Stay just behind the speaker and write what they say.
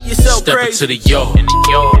step into the yard.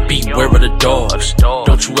 Beware of the dogs.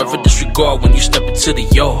 Don't you ever disregard when you step into the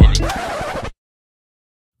yard.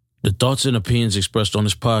 The thoughts and opinions expressed on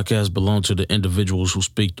this podcast belong to the individuals who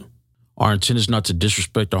speak them. Our intent is not to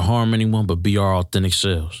disrespect or harm anyone, but be our authentic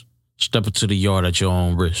selves. Step into the yard at your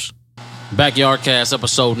own risk. BackYARDcast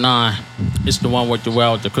episode 9. It's the one with the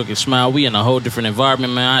well with the crooked smile. We in a whole different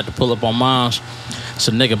environment, man. I had to pull up on Miles. It's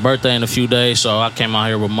a nigga birthday in a few days, so I came out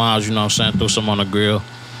here with Miles, you know what I'm saying, threw some on the grill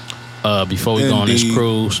before we go on this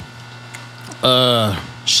cruise.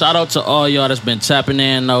 Shout out to all y'all that's been tapping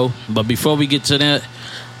in, though. But before we get to that,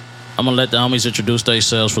 I'm going to let the homies introduce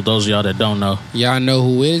themselves for those of y'all that don't know. Y'all know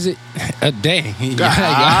who is it? Dang.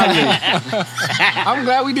 I'm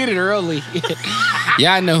glad we did it early.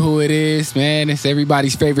 Y'all know who it is, man. It's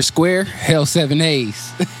everybody's favorite square, Hell 7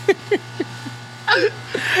 A's.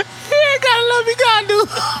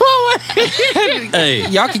 Hey,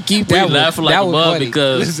 y'all can keep that. We laughing like a mug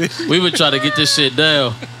because we were trying to get this shit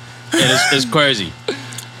down, and it's crazy.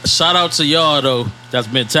 Shout out to y'all though that's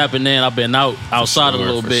been tapping in. I've been outside a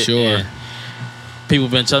little bit. Sure. And people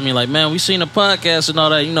been telling me like, man, we seen a podcast and all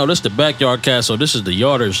that. You know, this is the BackYARDcast, so this is the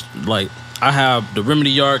Yarders. Like, I have the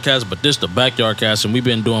Remedy Yardcast, but this the BackYARDcast, and we've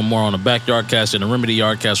been doing more on the BackYARDcast and the Remedy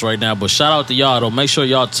Yardcast right now. But shout out to y'all though. Make sure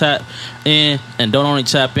y'all tap in, and don't only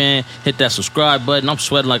tap in, hit that subscribe button. I'm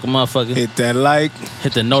sweating like a motherfucker. Hit that like.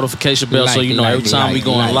 Hit the notification bell so you know every time we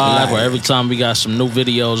going live or every time we got some new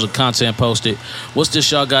videos or content posted. What's this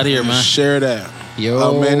y'all got here, man? Share that. Yo.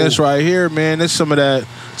 Oh man, this right here, man. This some of that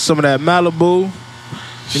Malibu.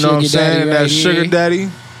 You know what I'm saying? That sugar daddy.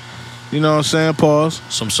 You know what I'm saying? Pause.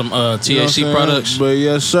 Some THC products. But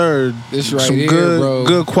yes, sir. This right some here, good, bro.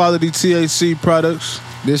 Good quality THC products.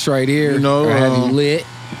 This right here. You know, have you lit.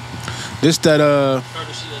 This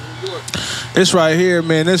This right here,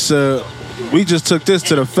 man. This we just took this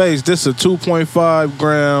to the face. This a 2.5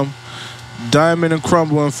 gram diamond and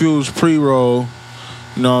crumble infused pre-roll.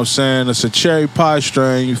 You know what I'm saying? It's a cherry pie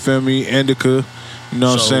strain. You feel me? Indica. You know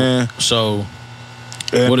what I'm saying? So,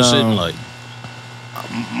 and, what is it like?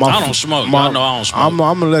 I don't smoke. I know I don't smoke. I'm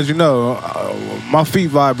gonna let you know. My feet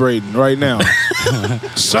vibrating right now.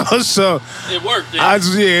 so it worked.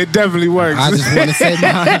 it definitely works. I just want to say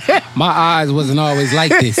my eyes wasn't always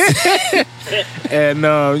like this. And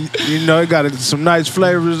you know, it got some nice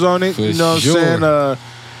flavors on it. For you know what sure. I'm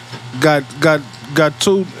saying? Got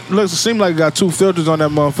two. Looks seem like it got two filters on that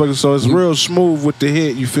motherfucker, so it's real smooth with the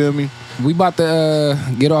hit. You feel me? We about to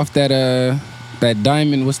get off that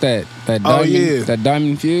diamond. What's that? That diamond. Oh, yeah. That diamond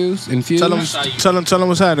infused. Tell them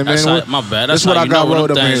what's happening, man. My bad. That's what how I you got know when rolled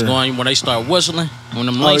them up things here. going when they start whistling. When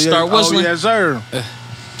them lights start whistling. Oh yes, sir.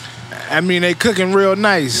 I mean, they cooking real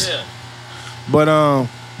nice. Yeah. But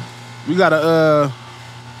we got a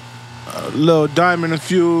little diamond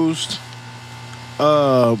infused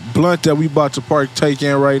blunt that we about to partake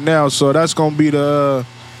in right now. So that's gonna be the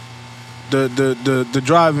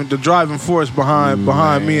driving force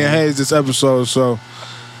behind me and Hayes this episode. So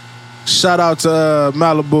shout out to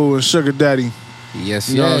Malibu and Sugar Daddy. Yes,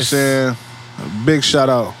 you know what I'm saying? Big shout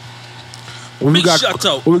out. What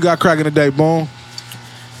we got cracking today, Boom?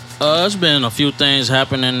 It's been a few things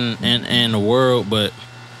happening in the world, but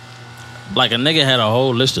like a nigga had a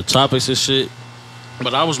whole list of topics and shit.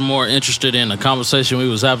 But I was more interested in the conversation we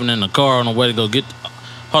was having in the car on the way to go get.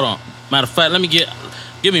 Hold on. Matter of fact,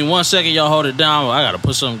 give me 1 second. Y'all hold it down. I gotta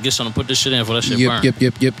get something to put this shit in for that shit burn.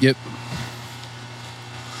 Yep.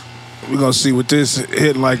 We're gonna see what this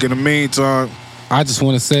hitting like in the meantime. I just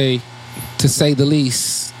want to say the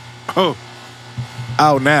least. Oh,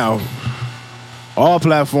 out now. All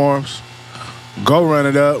platforms. Go run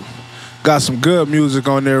it up. Got some good music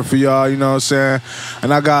on there for y'all, you know what I'm saying?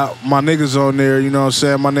 And I got my niggas on there, you know what I'm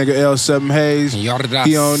saying? My nigga L7 Hayes, he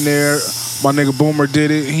on there. My nigga Boomer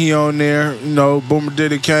Did It, he on there. You know, Boomer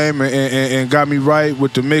Did It came and got me right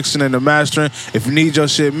with the mixing and the mastering. If you need your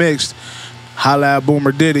shit mixed, holla at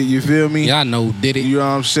Boomer Did It, you feel me? Y'all know Did It. You know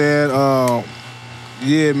what I'm saying?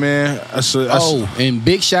 Yeah, man. And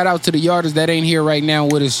big shout out to the Yarders that ain't here right now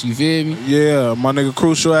with us, you feel me? Yeah, my nigga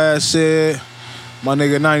Crucial Ass said, my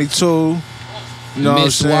nigga 92. You know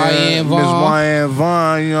Miss what I'm saying? Miss YN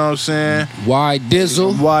Vaughn, you know what I'm saying? Y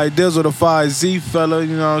Dizzle, the 5Z fella,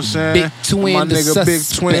 you know what I'm saying? Big Twin, my the nigga suspect. Big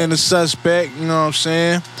Twin, the suspect, you know what I'm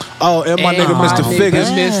saying? Oh, and my nigga Mr. Figures.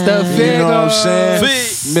 Mr. Figures. You know what I'm saying?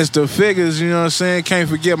 Mr. Figures, you know what I'm saying? Can't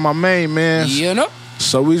forget my main man. You know?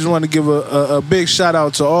 So we just want to give a big shout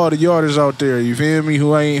out to all the Yarders out there, you feel me?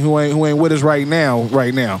 Who ain't with us right now.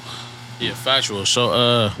 Yeah, factual.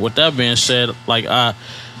 So with that being said, like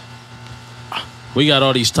we got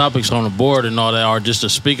all these topics on the board and all that are just to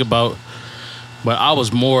speak about, but I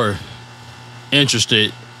was more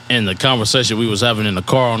interested and the conversation we was having in the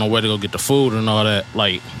car on the way to go get the food and all that,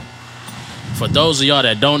 like, for those of y'all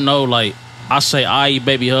that don't know, like, I say IE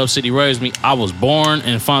Baby Hub City raised me. I was born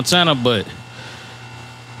in Fontana, but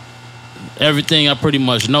everything I pretty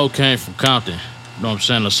much know came from Compton. You know what I'm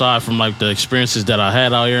saying? Aside from, like, the experiences that I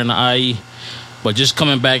had out here in the IE. But just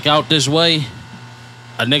coming back out this way,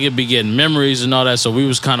 a nigga be getting memories and all that. So we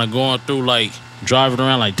was kind of going through, like, driving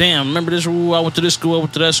around like, damn, remember this? Ooh, I went to this school, I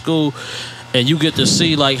went to that school. And you get to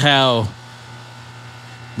see, like, how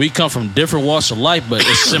we come from different walks of life, but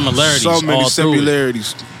it's similarities. So many all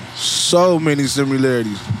similarities. So many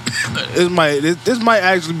similarities. This might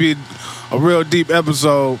actually be a real deep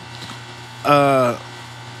episode,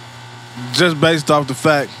 just based off the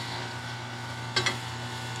fact.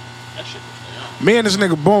 Me and this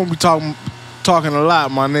nigga Boom be talking a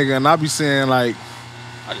lot, my nigga, and I be saying, like,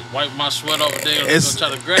 I just wipe my sweat over there and try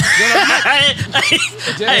to grab.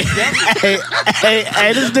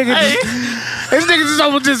 Hey, this nigga just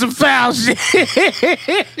almost did some foul shit.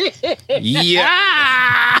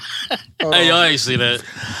 Yeah. Hey, y'all ain't see that.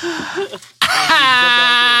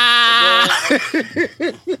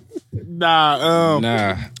 Nah.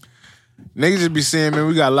 Niggas just be saying, man,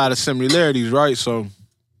 we got a lot of similarities, right? So,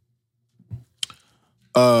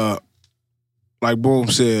 like Boom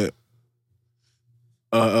said,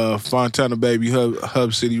 Fontana Baby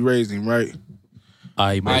Hub City raised him, right?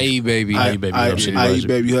 IE baby Hub City raised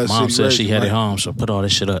Baby Hub Mom City said raised she him, had it right? home, so put all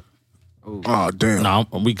this shit up. Oh damn! Nah,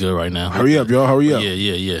 we good right now. Hurry up, y'all! Hurry up!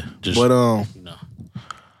 Yeah. Just, But you know.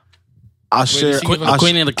 I share. The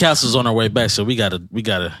Queen of the Castle's on her way back, so we gotta. You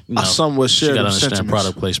know, I somewhat she share gotta the understand sentiments.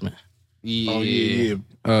 product placement. Yeah. Oh yeah.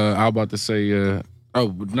 I was about to say,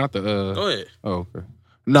 not the. Go ahead. Oh, okay.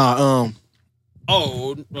 Nah.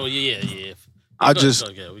 Oh yeah. I just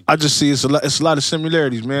see it's a lot of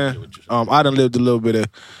similarities, man. I done lived a little bit of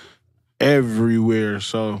everywhere,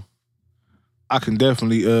 so I can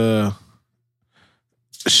definitely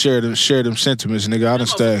share them sentiments, nigga. I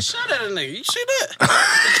understand. Shut at a nigga. You see that?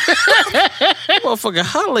 Motherfucking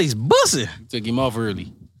Holly's buzzing. Took him off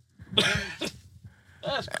early.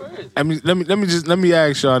 That's crazy. I mean, let me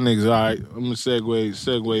ask y'all niggas. All right, I'm gonna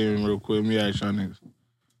segue in real quick. Let me ask y'all niggas.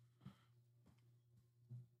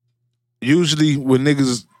 Usually, when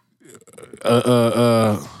niggas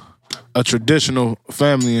a traditional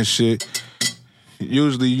family and shit,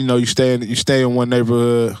 usually, you know, you stay in one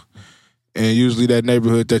neighborhood, and usually that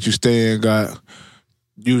neighborhood that you stay in got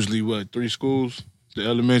usually 3 schools: the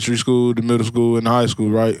elementary school, the middle school, and the high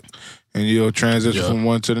school, right? And you'll transition from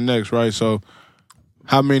one to the next, right? So,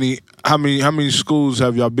 how many schools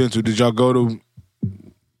have y'all been to? Did y'all go to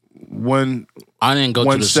one? I didn't go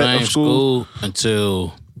to the set same of school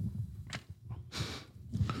until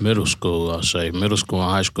middle school. I'll say middle school and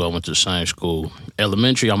high school. I went to the same school.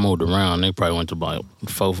 Elementary, I moved around. They probably went to about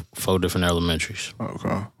four different elementaries.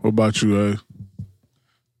 Okay. What about you, eh?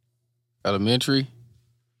 Elementary.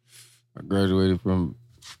 I graduated from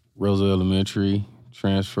Rosa Elementary,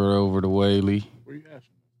 transferred over to Whaley. Where you at?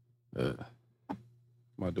 Am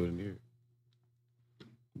I doing it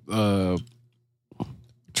here?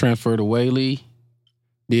 Transferred to Whaley.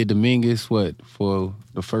 Did Dominguez, for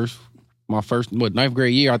my first 9th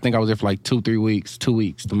grade year. I think I was there for like 2 weeks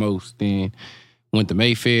the most. Then went to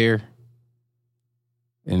Mayfair.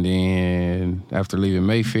 And then after leaving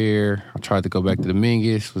Mayfair, I tried to go back to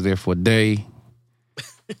Dominguez, was there for a day.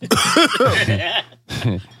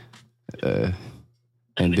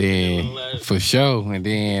 And then for sure, and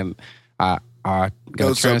then I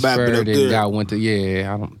got transferred and went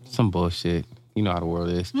to some bullshit. You know how the world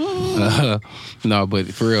is. No, but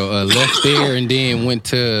for real, left there and then went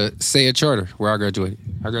to Sayre Charter, where I graduated.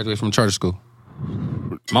 I graduated from charter school.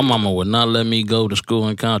 My mama would not let me go to school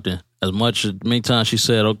in Compton. Many times she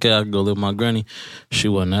said, okay, I can go live with my granny, she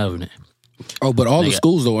wasn't having it. Oh, but all the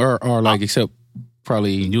schools though are like except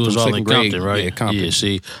probably you was all in grade, Compton, right? Yeah, Compton. Yeah,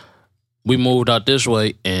 see, we moved out this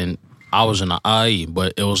way and I was in the IE,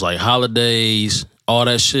 but it was like holidays, all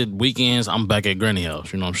that shit, weekends, I'm back at granny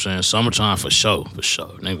house, you know what I'm saying? Summertime for sure.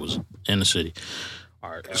 Nigga was in the city.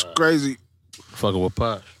 All right. It's crazy. Fucking with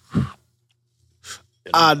Posh.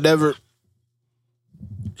 I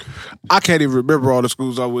can't even remember all the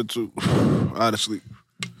schools I went to, honestly.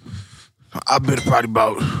 I've been to probably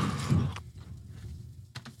about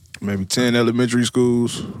maybe 10 elementary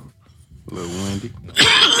schools. A little windy.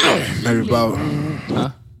 Maybe about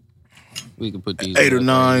We can put these 8 or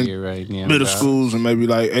 9 right now, middle schools and maybe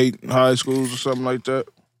like 8 high schools or something like that.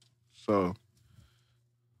 So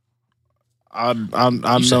I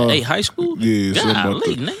You said know 8 high schools? Yeah,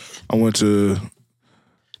 Golly, nigga. I went to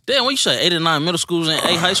Damn, what you say? 8 or 9 middle schools and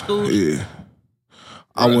 8 high schools? yeah.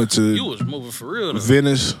 I went to You was moving for real though.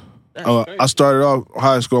 Venice. Crazy. I started off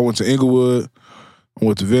high school. I went to Inglewood. I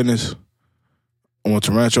went to Venice. I went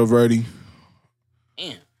to Rancho Verde.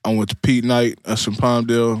 Damn. I went to Pete Knight. That's in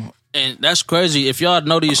Palmdale. And that's crazy. If y'all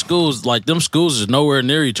know these schools, like them schools is nowhere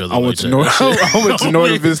near each other. I went to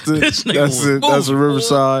Northern Vista. That's it. That's in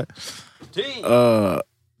Riverside. I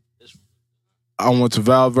went to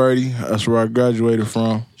Val Verde. That's where I graduated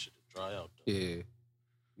from. Yeah.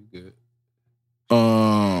 You good.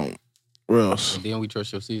 Where else? And then we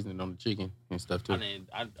trust your seasoning on the chicken and stuff too.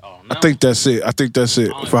 I think that's it.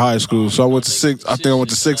 For high school. So I went to six. I think I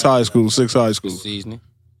went to six high school. Seasoning.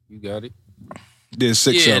 You got it. Did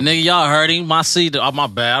 6 Yeah, nigga, y'all heard him. My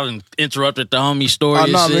bad. I interrupted the homie story. Oh,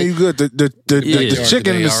 no, man, you good. The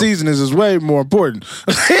chicken and the seasonings is way more important.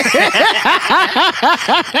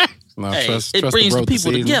 Trust brings the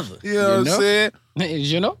people together. You know what I'm saying?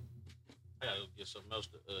 You know? I gotta get something else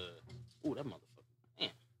to. Ooh, that motherfucker. Man.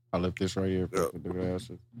 I left this right here.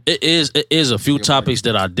 It is a few topics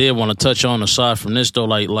that I did want to touch on aside from this though.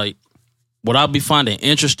 Like what I be finding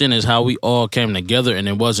interesting is how we all came together and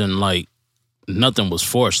it wasn't like nothing was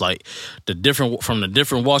forced. Like the different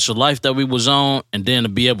walks of life that we was on, and then to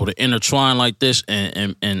be able to intertwine like this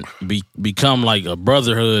and become like a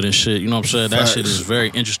brotherhood and shit. You know what I'm saying? That shit is very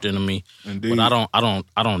interesting to me. Indeed. But I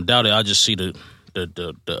don't doubt it. I just see the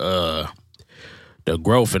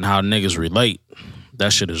growth and how niggas relate.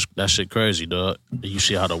 That shit crazy, dog. You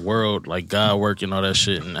see how the world, like God work and all that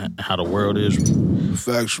shit, and how the world is.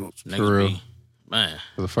 Factual. For real. Man.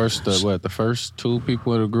 The first two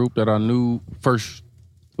people in the group that I knew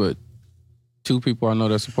but two people I know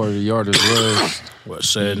that's a part of the yard as well. What,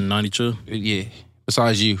 said in 92? Yeah.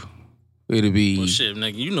 Besides you. It'd be... Well, shit,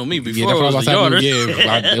 nigga, you know me before yeah, I was the yarder.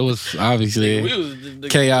 Yeah, it was obviously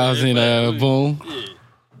chaos and boom. Yeah.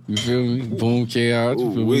 You feel me? Boom, chaos.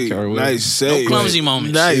 Ooh, nice save. No clumsy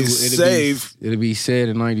moments. Nice save. It'd be said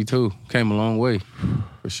in 92. Came a long way.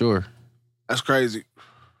 For sure. That's crazy.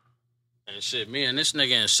 And shit, me and this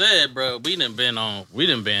nigga said, bro, we done been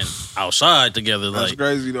outside together. That's like,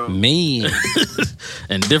 crazy though. Man.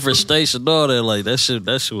 in different states and all that. Like that shit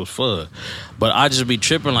was fun. But I just be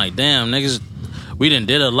tripping like, damn, niggas, we done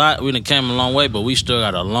did a lot. We done came a long way, but we still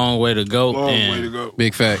got a long way to go.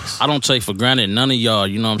 Big facts. I don't take for granted none of y'all,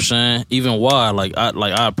 you know what I'm saying? Even why,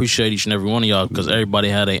 I appreciate each and every one of y'all because everybody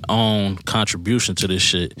had their own contribution to this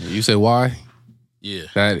shit. You say why? Yeah.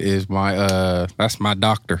 That is that's my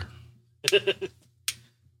doctor.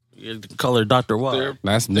 You call her Dr. Wild.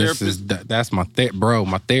 That's my my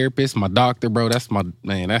therapist, my doctor, bro. That's my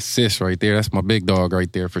man. That's sis right there. That's my big dog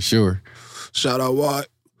right there for sure. Shout out Watt.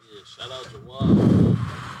 Yeah, shout out to Wild.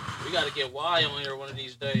 We gotta get Y on here one of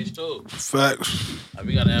these days too. Facts.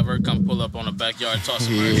 We gotta have her come pull up on the backyard and talk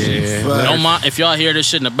some shit. Don't mind if y'all hear this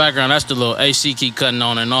shit in the background. That's the little AC keep cutting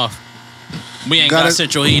on and off. We ain't got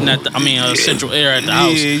central heating central air at the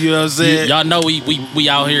house. Yeah, you know what I'm saying? Y'all know we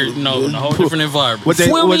out here, you know, in a whole different environment. What they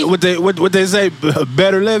say,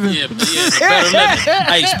 better living? Yeah, better living.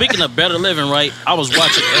 Hey, speaking of better living, right? I was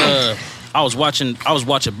watching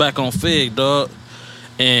Back on Fig, dog.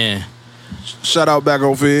 And shout out Back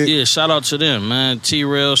on Fig. Yeah, shout out to them, man.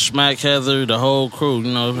 T-Rail, Smack Heather, the whole crew,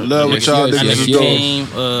 you know. Love what y'all niggas doing.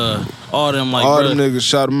 All them like all them niggas,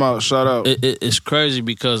 shout them out, shout out. It's crazy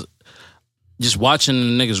because just watching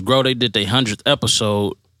the niggas grow, they did their 100th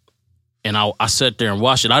episode, and I sat there and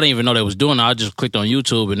watched it. I didn't even know they was doing it. I just clicked on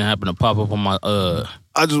YouTube and it happened to pop up on my. I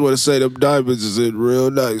just want to say them diamonds is in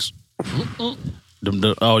real nice. You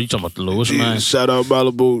talking about the Lewis, man? Shout out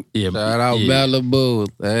Malibu. Yeah, shout out Malibu.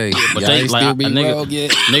 Hey, but they like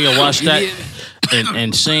nigga watched that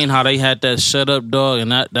and seeing how they had that set up, dog,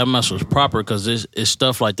 and that mess was proper because it's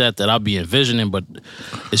stuff like that I be envisioning, but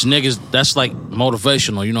it's niggas that's like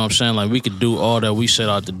motivational. You know what I'm saying? Like we could do all that we set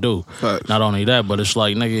out to do. Right. Not only that, but it's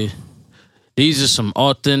like nigga, these are some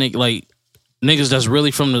authentic like niggas that's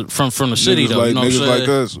really from the city niggas though. Like, you know what I'm saying? Like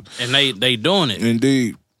us. And they doing it.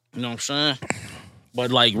 Indeed. You know what I'm saying?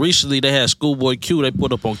 But like recently they had Schoolboy Q. They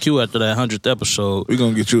put up on Q after that 100th episode. We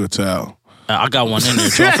gonna get you a towel. I got one in there,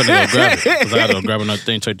 so I'm finna go grab it because I gotta go grab another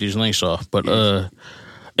thing, take these links off. But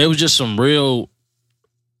it was just some real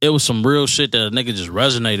shit that a nigga just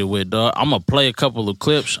resonated with, dog. I'm gonna play a couple of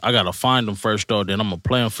clips. I gotta find them first, though. Then I'm gonna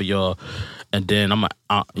play them for y'all, and then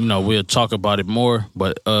we'll talk about it more.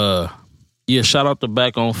 But yeah, shout out to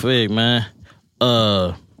Back on Fig, man.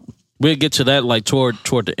 We'll get to that like toward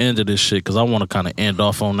the end of this shit because I want to kind of end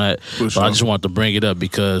off on that. For but sure. I just want to bring it up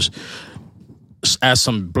because as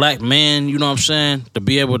some black man, you know what I'm saying, to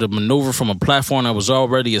be able to maneuver from a platform that was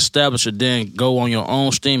already established and then go on your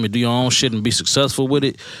own steam and do your own shit and be successful with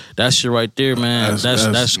it, that shit right there, man.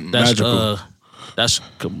 That's magical.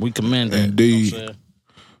 we commend that. Indeed. You know what I'm saying?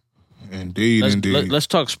 Indeed. Let's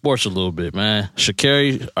talk sports a little bit, man.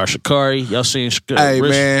 Sha'Carri, y'all seen Sha'Carri? Hey,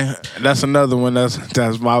 man, that's another one.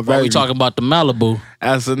 That's my baby. We talking about the Malibu.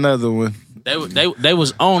 That's another one. They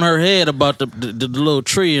was on her head about the little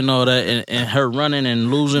tree and all that, and her running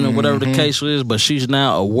and losing or whatever the case is. But she's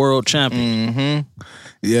now a world champion. Mm-hmm.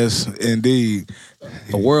 Yes, indeed.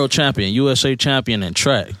 A world champion, USA champion in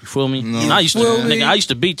track. You feel me? No. And I used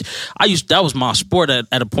to beat. That was my sport at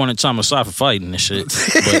a point in time aside from fighting and shit.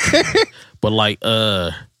 But like,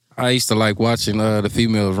 I used to like watching the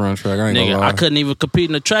females run track. I ain't gonna lie. I couldn't even compete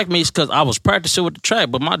in the track meets because I was practicing with the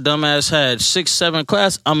track. But my dumb ass had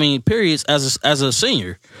 6-7 periods as a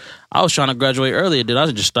senior. I was trying to graduate earlier,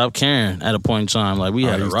 I just stopped caring at a point in time. Like, we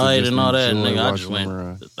had a ride and all that, and I just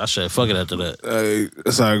went, I said, fuck it after that. Hey,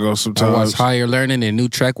 that's how it goes sometimes. I was higher learning, and new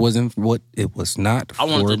track wasn't what it was not. I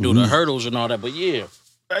wanted to do the hurdles and all that, but yeah.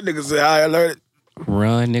 That nigga said higher learning.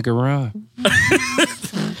 Run, nigga, run.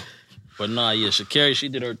 But nah, yeah, Sha'Carri, she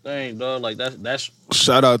did her thing, dog. Like, that's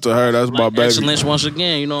shout out to her. That's my baby. Excellence once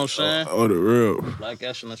again, you know what I'm saying? Oh, the real. Black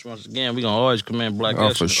excellence once again. We gonna always commend black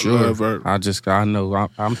excellence. For sure. I know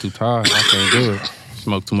I'm too tired. I can't do it.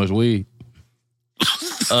 Smoke too much weed.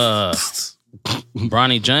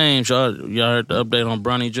 Bronny James, y'all heard the update on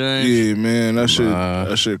Bronny James? Yeah, man, that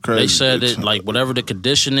shit crazy. They said it, like, whatever the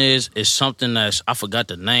condition is something that's, I forgot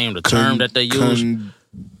the name, the term that they use.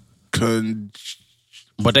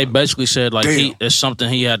 But they basically said, like, it's something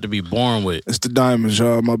he had to be born with. It's the diamonds,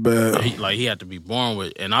 y'all. My bad. He had to be born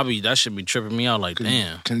with, and that should be tripping me out. Like,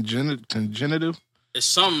 damn, congenital. It's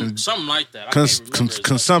something like that.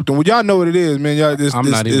 Consumption. Well, y'all know what it is, man. Y'all, it's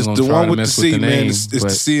the one with the C, man. It's the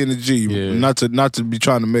C and the G. Yeah. Not to be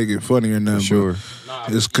trying to make it funny or nothing. Sure.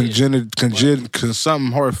 It's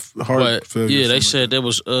something heart failure. Yeah, they said there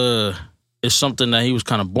was it's something that he was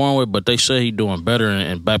kind of born with, but they say he's doing better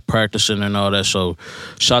and back practicing and all that. So,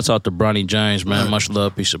 shouts out to Bronny James, man. Much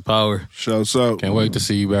love, peace of power. Shouts out. Can't wait to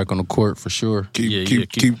see you back on the court for sure.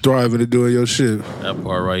 Keep thriving and doing your shit. That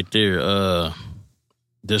part right there. I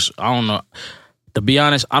don't know. To be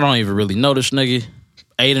honest, I don't even really know this nigga.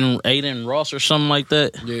 Aiden Ross or something like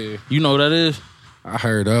that. Yeah. You know who that is? I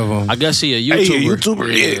heard of him. I guess he a YouTuber. Hey,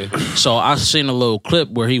 YouTuber, yeah. So I seen a little clip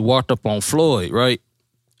where he walked up on Floyd, right?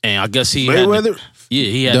 And I guess he Mayweather?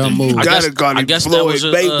 He had dumb move. I guess that was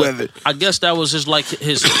Mayweather. I guess that was his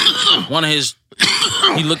one of his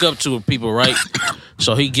he look up to people, right?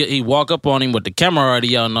 So he walk up on him with the camera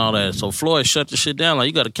already out and all that. So Floyd shut the shit down, like,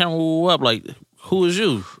 you got a camera up, like, who is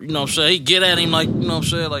you? You know what I'm saying? He get at him like, you know what I'm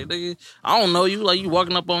saying? Like, nigga, I don't know you. Like, you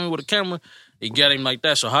walking up on me with a camera. He get him like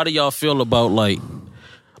that. So how do y'all feel about, like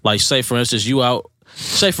say for instance,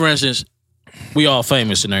 we all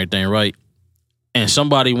famous and everything, right? And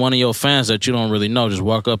somebody, one of your fans that you don't really know, just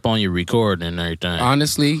walk up on you recording and everything.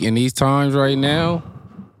 Honestly, in these times right now,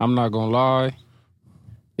 I'm not gonna lie,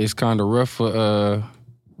 it's kind of rough for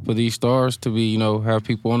these stars to be, have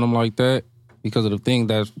people on them like that because of the thing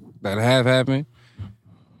that have happened.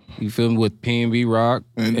 You feel me, with PNB Rock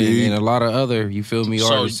and a lot of other, you feel me,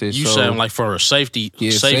 artists. You saying like for a safety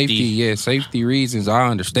reasons, I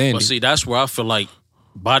understand. But see, that's where I feel like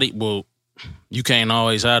you can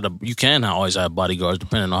always have bodyguards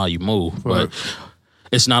depending on how you move, right. But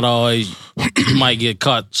it's not always. You might get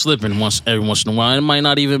caught slipping every once in a while. It might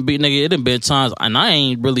not even be, nigga. It done been times, and I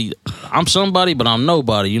ain't really. I'm somebody, but I'm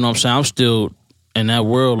nobody. You know what I'm saying? I'm still in that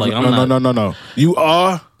world. Like no. You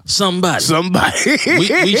are somebody.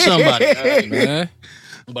 we somebody. Right, man.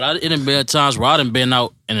 But it done been times where I done been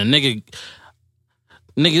out and a nigga,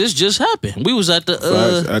 this just happened. We was at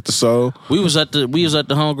the Soul. We was at the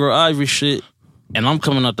homegirl Ivory shit, and I'm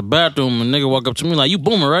coming out the bathroom and a nigga walk up to me like, you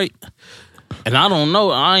Boomer, right? And I don't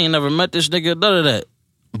know. I ain't never met this nigga, none of that.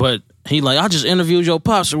 But he like, I just interviewed your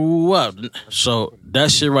pops. So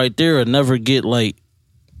that shit right there would never get like,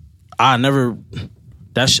 I never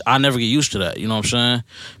get used to that. You know what I'm saying?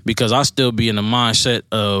 Because I still be in the mindset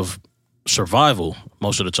of survival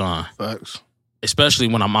most of the time. Facts. Especially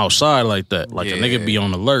when I'm outside like that. Like a nigga be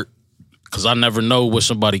on alert. Cause I never know what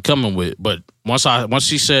somebody coming with. But once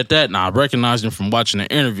he said that, and I recognized him from watching the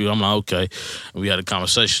interview, I'm like, okay. And we had a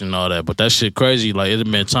conversation and all that. But that shit crazy. Like, it have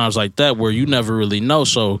been times like that where you never really know.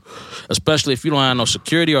 So, especially if you don't have no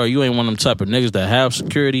security or you ain't one of them type of niggas that have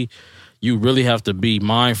security, you really have to be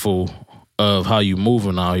mindful of how you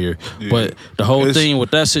moving out here. Yeah. But the whole thing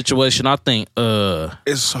with that situation, I think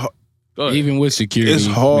it's hard. Even with security, it's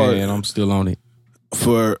hard. Man, I'm still on it.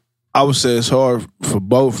 I would say it's hard for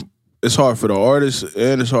both. It's hard for the artists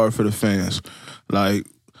and it's hard for the fans. Like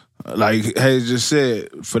Hayes just said,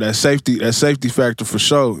 for that safety factor for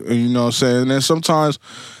sure. And you know what I'm saying? And then sometimes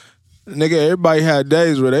Nigga, everybody had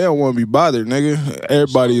days where they don't want to be bothered, nigga.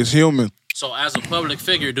 Everybody is human. So as a public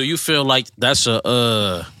figure, do you feel like that's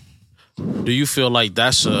a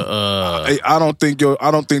I don't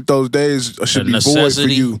think those days should be void for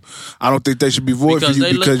you. I don't think they should be void for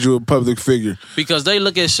you because you're a public figure. Because they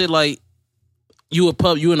look at shit like you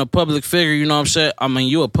in a public figure, you know what I'm saying? I mean,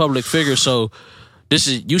 you a public figure, so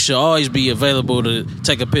you should always be available to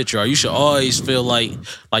take a picture, or you should always feel like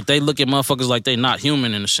they look at motherfuckers like they not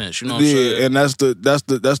human in a sense, you know what I'm saying? Yeah, and that's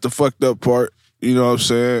the fucked up part, you know what I'm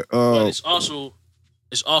saying? But it's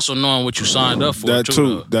also knowing what you signed up for. That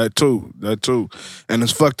too. And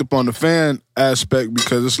it's fucked up on the fan aspect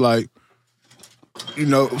because it's like, you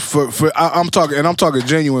know, I'm talking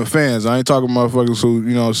genuine fans. I ain't talking motherfuckers who,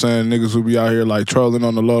 you know what I'm saying, niggas who be out here like trolling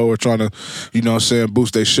on the low or trying to, you know what I'm saying,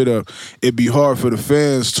 boost their shit up. It'd be hard for the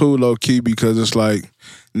fans too, low key, because it's like,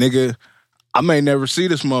 nigga, I may never see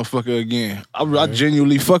this motherfucker again. I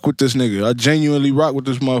genuinely fuck with this nigga. I genuinely rock with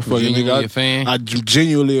this motherfucker. Genuinely a fan? I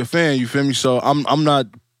genuinely a fan, you feel me? So I'm not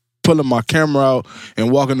pulling my camera out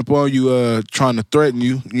and walking up on you trying to threaten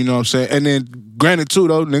you, you know what I'm saying? And then granted too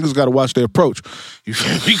though, niggas gotta watch their approach. You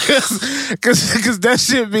feel me? Because that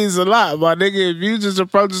shit means a lot, my nigga. If you just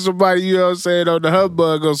approaching somebody, you know what I'm saying, on the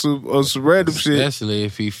hubbug on some random shit. Especially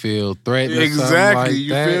if he feel threatened or exactly, like you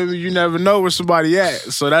that. feel me? You never know where somebody at.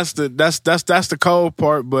 So that's the cold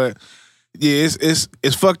part, but yeah,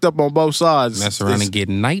 it's fucked up on both sides. Mess around and get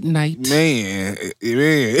night. Man.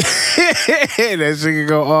 That shit can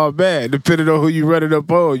go all bad, depending on who you run it up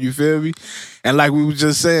on, you feel me? And like we were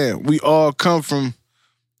just saying, we all come from,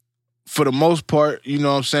 for the most part, you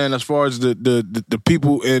know what I'm saying, as far as the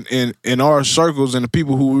people in our circles and the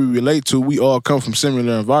people who we relate to, we all come from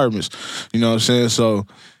similar environments. You know what I'm saying? So,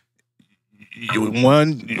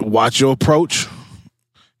 watch your approach.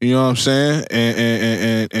 You know what I'm saying?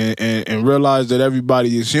 And realize that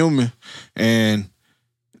everybody is human. And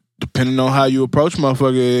depending on how you approach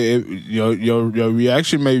motherfucker, your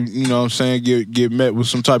reaction may, you know what I'm saying, get met with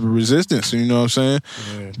some type of resistance. You know what I'm saying?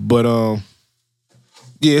 Yeah. But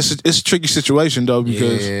yeah, it's a tricky situation though,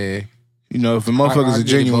 because you know, if a motherfucker's a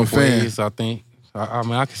genuine fan, ways, I think. I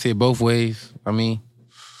mean, I can see it both ways. I mean,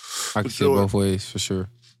 I can see it both ways for sure.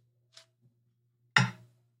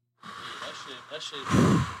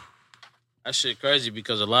 That shit crazy,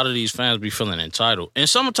 because a lot of these fans be feeling entitled. And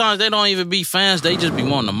sometimes they don't even be fans, they just be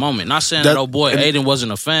wanting the moment. Not saying that old boy Aiden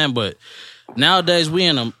wasn't a fan, but nowadays we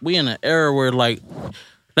in an era where, like,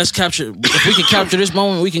 if we can capture this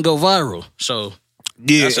moment, we can go viral. So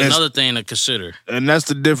yeah, that's another thing to consider. And that's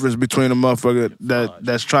the difference between a motherfucker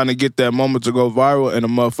that's trying to get that moment to go viral and a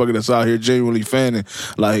motherfucker that's out here genuinely fanning.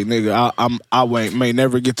 Like, nigga, I may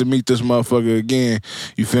never get to meet this motherfucker again.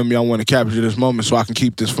 You feel me? I want to capture this moment so I can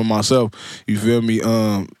keep this for myself. You feel me?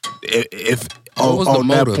 If on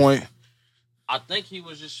that point, I think he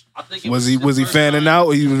was just. I think was he fanning out?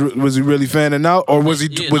 Was he really fanning out, or was he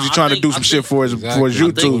trying to do some shit for his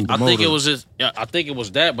YouTube? I think it was just. Yeah, I think it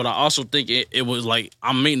was that, but I also think it was like,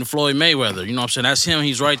 I'm meeting Floyd Mayweather. You know what I'm saying? That's him.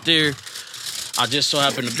 He's right there. I just so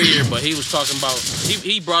happened to be here, but he was talking about.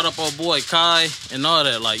 He brought up old boy Kai and all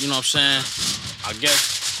that. Like, you know what I'm saying? I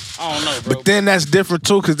guess. I don't know, bro. But then that's different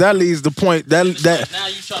too, because that leaves the point that now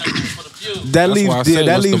you trying to do it for the view. That leaves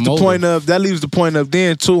the point of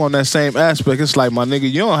then too on that same aspect. It's like, my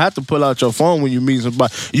nigga, you don't have to pull out your phone when you meet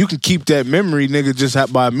somebody. You can keep that memory, nigga,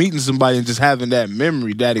 just by meeting somebody and just having that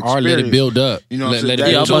memory, that experience. Or let it build up. You know what I'm saying?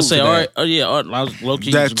 Yeah, I was about to say, all right, I was low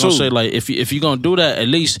key just gonna say, like, if you're gonna do that, at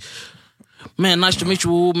least. Man, nice to meet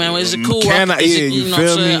you, man. Is it cool? You know what I'm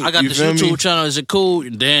saying? I got this YouTube channel. Is it cool?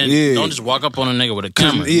 Then don't just walk up on a nigga with a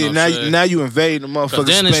camera. Yeah, now you invade the motherfucker's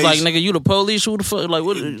then space. It's like, nigga, you the police? Who the fuck? Like,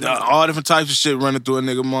 what? All different types of shit running through a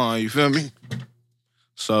nigga mind. You feel me?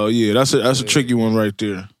 So yeah, that's a tricky one right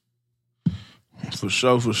there. For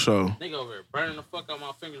sure. Nigga over here burning the fuck out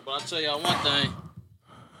my fingers. But I tell y'all one thing,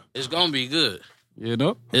 it's gonna be good. You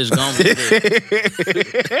know? It's gonna be good.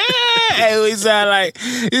 Hey, we sound like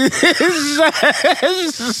sound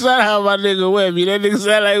how my nigga Webby. That nigga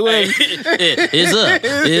sound like Webby. It's up.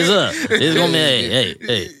 It's gonna be hey.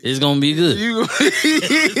 It's gonna be good.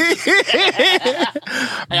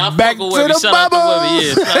 Hey, I back fuck with to Webby. the Shout out to bubbles. Webby.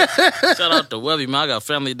 Yeah, shout out to Webby, man. I got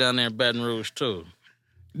family down there in Baton Rouge too.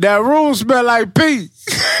 That room smell like pee.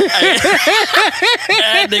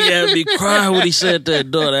 That nigga had me crying when he said that,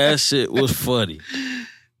 dog. That shit was funny.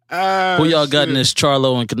 Who y'all got in this,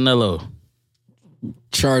 Charlo and Canelo?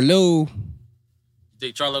 Charlo.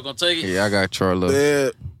 Think Charlo gonna take it? Yeah, I got Charlo.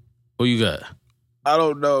 Yeah. Who you got? I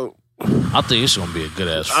don't know. I think it's gonna be a good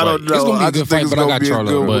ass fight. I don't know. It's gonna be a good fight, but I got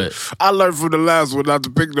Charlo. But I learned from the last one not to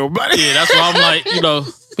pick nobody. Yeah, that's why I'm like, you know.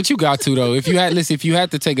 But you got to though. If you had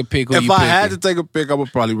to take a pick, if I had to take a pick, I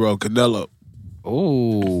would probably roll Canelo.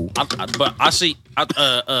 Oh, but I see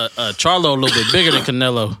Charlo a little bit bigger than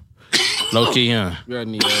Canelo. Low key, huh?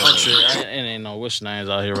 It ain't no what's names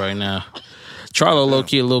out here right now. Charlo low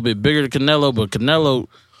key a little bit bigger than Canelo, but Canelo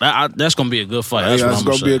that's gonna be a good fight. That's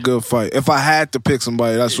gonna be a good fight. If I had to pick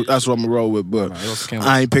somebody, that's what I'm gonna roll with. But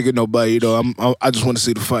I ain't picking nobody though. I just want to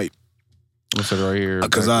see the fight. What's it right here?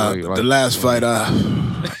 Because the last fight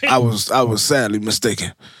I was sadly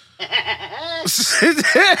mistaken. It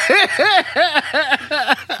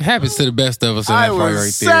happens to the best of us in that fight right there. I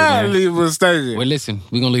was sadly mistaken. Well, listen,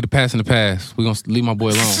 we're gonna leave the past in the past. We're gonna leave my boy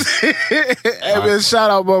alone. Hey man,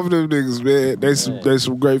 shout out both of them niggas, man. They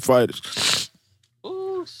some great fighters.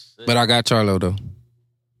 Ooh, but I got Charlo though.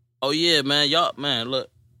 Oh yeah, man. Y'all, man, look,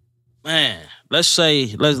 man. Let's on a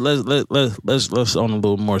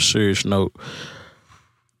little more serious note.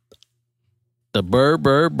 The bird.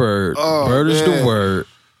 Oh, bird is the word.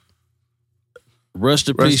 Rest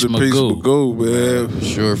in peace, Magoo, man.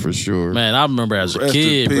 For sure. Man, I remember as a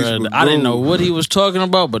kid, bro. I didn't know what he was talking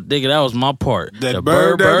about, but nigga, that was my part. The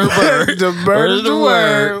bird. The bird is the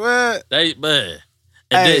word. Man.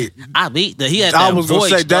 Hey, I beat that. He had that I was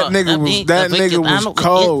voice, gonna say that nigga was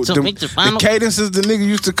cold. The cadences the nigga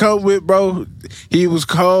used to come with, bro. He was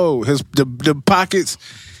cold. The pockets,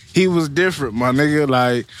 he was different, my nigga.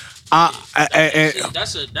 Like.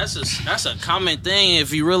 That's a common thing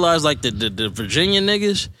if you realize like the Virginia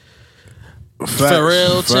niggas,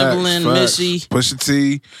 Pharrell, Timbaland, Missy, Pusha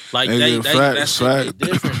T, like that's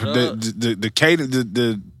different. The cadence,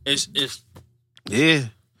 it's yeah.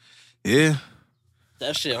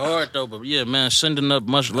 That shit hard though, but yeah, man, sending up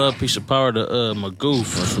much love, peace of power to Magoo.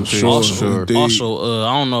 Also,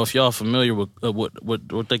 I don't know if y'all familiar with what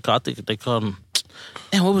they call. I think they call him.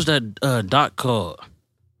 Man, what was that doc called?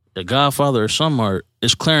 The Godfather or some art.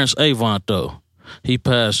 It's Clarence Avant, though. He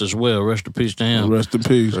passed as well. Rest in peace to him. Rest in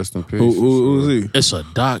peace. Who is he? It's a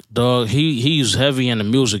doc, dog. He's heavy in the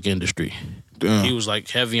music industry. Damn. He was like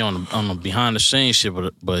heavy on the behind the scenes shit,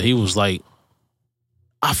 but he was like,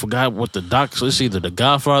 I forgot what the doc. So it's either the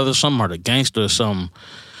Godfather or something or the Gangster or something.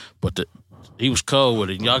 But he was cold with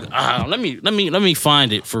it. Y'all, let me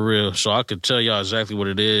find it for real so I could tell y'all exactly what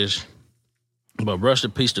it is. But rest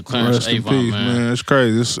in peace to Clarence Avant, man. It's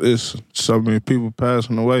crazy. It's so many people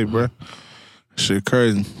passing away, bro. Shit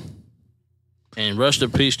crazy. And rest in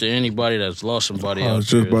peace to anybody that's lost somebody else. I was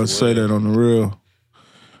just about to say that on the real.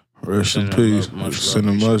 Rest in peace.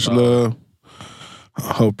 Sending much love.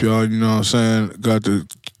 I hope y'all, you know what I'm saying, got to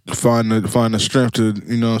find the strength to,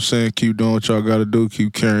 you know what I'm saying, keep doing what y'all got to do,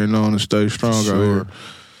 keep carrying on and stay strong out here.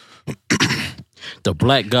 The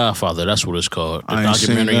Black Godfather, that's what it's called. The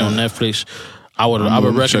documentary on Netflix. I would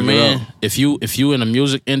recommend if you in the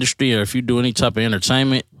music industry or if you do any type of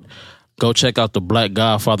entertainment, go check out The Black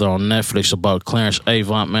Godfather on Netflix about Clarence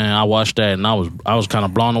Avant, man. I watched that and I was kind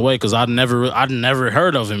of blown away because I'd never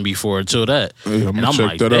heard of him before until that. Yeah, and I'm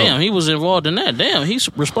like, damn, he was involved in that. Damn, he's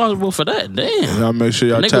responsible for that. Damn. Y'all make sure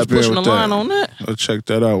y'all tap in pushing with the line on that. I'll check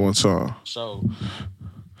that out one time. So.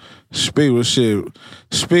 Speaking of,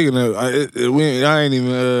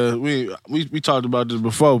 we talked about this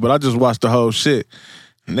before, but I just watched the whole shit.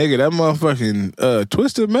 Nigga, that motherfucking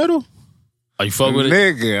Twisted Metal. Are you fuck with it?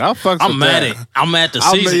 Nigga, I fucked with that. I'm mad the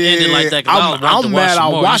season ended like that. I'm mad I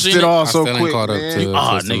watched it all so quick.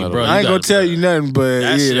 Nigga, bro, I ain't gonna tell you nothing, but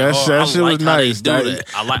that shit was nice. Bro,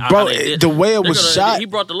 the way it was shot. He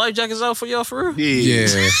brought the life jackets out for y'all for real? Yeah.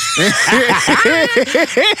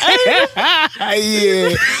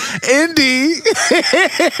 Yeah. Indeed.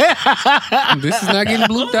 This is not getting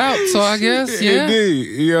blooped out, so I guess, yeah.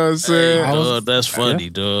 Indeed. You know what I'm saying? Hey, that's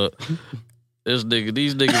funny, dog. These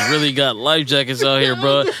niggas really got life jackets out here,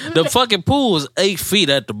 bro. The fucking pool is 8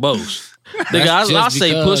 feet at the most. Nigga, I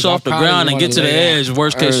say push off the ground and get to the edge.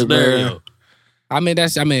 Worst case scenario. I mean,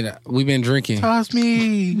 we've been drinking. Toss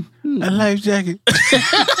me a life jacket.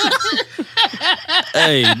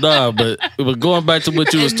 Hey, nah, but going back to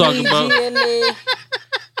what you was talking about.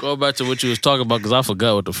 Going back to what you was talking about, because I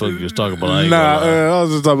forgot what the fuck you was talking about. I was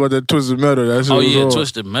just talking about that Twisted Metal. That shit was hard.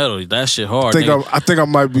 Twisted Metal. That shit hard. I think I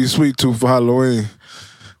might be Sweet Tooth for Halloween.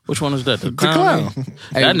 Which one is that? The Clown.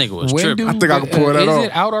 Hey, that nigga was tripping. I think I can pull that off. Is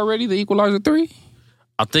it out already, The Equalizer 3?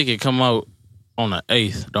 I think it come out on the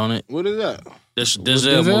 8th, don't it? What is that? This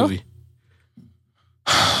Denzel movie.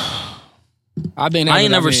 I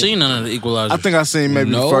ain't never seen none of The Equalizer. I think I seen maybe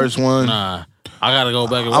the first one. Nah. I gotta go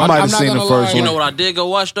back and I watch. might I'm have not seen the gonna first lie. You one. know what I did go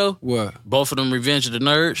watch though? What? Both of them Revenge of the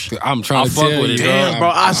Nerds. I'm trying I to fuck tell with you. it, Damn, bro,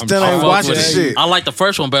 I still ain't fuck watching with the it. shit. I like the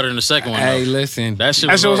first one better than the second one. Hey, Though. listen. That shit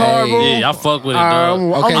That was, shit was hard, bro. Yeah, I fuck with it, I'm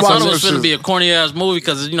dog. Okay, I so thought it was watching finna this be a shit. corny ass movie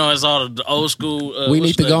because you know it's all the old school. We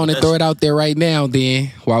need to go on and throw it out there right now,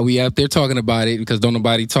 then, while we out there talking about it, because don't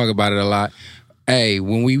nobody talk about it a lot. Hey,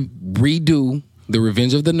 when we redo the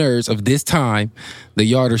Revenge of the Nerds of this time, the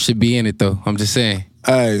Yarder should be in it, though. I'm just saying.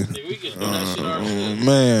 Hey, We can do that shit ourselves.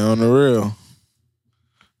 man, on the real.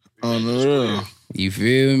 On the real. You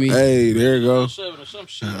feel me? Hey, there you go. 7 or some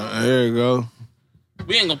shit. There you go.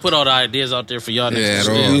 We ain't gonna put all the ideas out there for y'all Yeah, niggas. at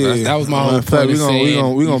all. Yeah. That was my Matter whole of fact, point of saying.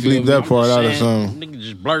 we gonna you feel bleep that me? part out or something. Niggas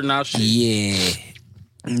just blurting out shit. Yeah.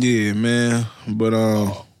 Yeah, man. But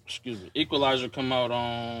Excuse me. Equalizer come out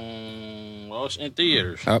on. Well, it's in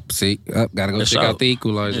theaters. Gotta go It's check out. out the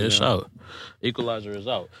Equalizer. Yeah, it's now. out. Equalizer is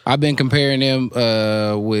out. I've been comparing them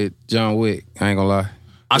with John Wick. I ain't gonna lie.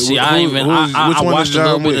 I see. Who- I who- even. who's- I which one is watched a John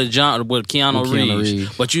little bit Wick? of John with Keanu With Keanu Reeves.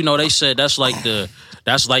 Reeves. But you know, they said that's like the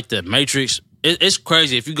Matrix. It's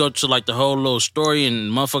crazy if you go to like the whole little story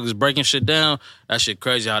and motherfuckers breaking shit down. That shit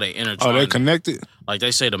crazy how they intertwine. oh, they connected? Like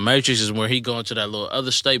they say, the Matrix is where he go into that little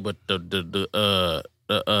other state, but the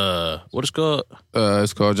what is called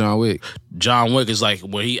It's called John Wick. John Wick is like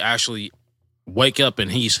where he actually wake up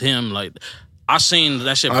and he's him. Like I seen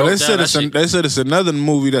that shit. Oh, Broke they down. said That it's shit- they said it's another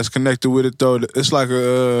movie that's connected with it though. It's like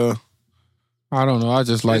a I don't know. I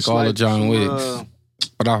just like it's all like of John some, Wicks.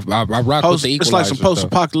 But I rock with the Equalizer. it's like some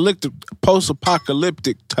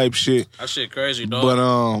post-apocalyptic type shit. that shit crazy, dog. But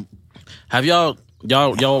Have y'all I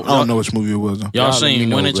don't know which movie it was though. Y'all Y'all let me seen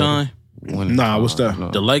know, Winning brother. Time? Nah, what's that?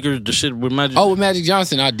 No. The Lakers, the shit with Magic. Oh, with Magic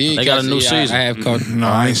Johnson, I did. They got catch a new it. season. I have caught. No,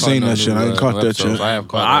 I ain't caught seen no that shit. I ain't new, caught that episodes. shit. I have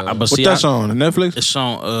but caught. but What see, that's on? Netflix? It's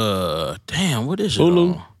on. Damn, what is it?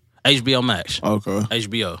 Hulu? On? HBO Max. Okay.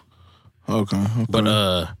 HBO. Okay. But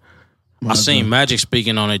I seen Magic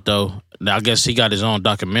speaking on it though. I guess he got his own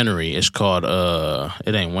documentary. It's called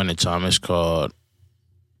it ain't Winning Time. It's called.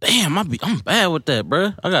 Damn, I'm bad with that,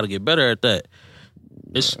 bruh. I gotta get better at that.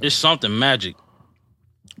 It's something Magic.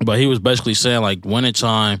 But he was basically saying like Winning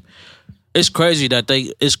Time. It's crazy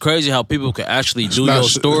it's crazy how people can actually do not your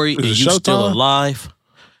sh- story is and it you still Showtime? alive.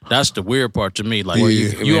 That's the weird part to me. Like Yeah.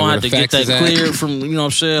 you don't where have the to get facts that is at. clear from you know what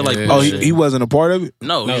I'm saying. Like Yeah. Oh, bullshit. he wasn't a part of it?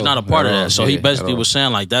 No, he's No, not a part of at all. that. So he Yeah, basically at all. was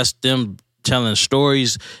saying like that's them telling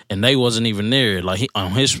stories and they wasn't even there. Like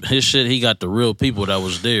on his shit, he got the real people that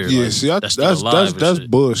was there. Yeah, like, see, that's still alive and that's shit.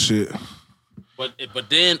 bullshit. But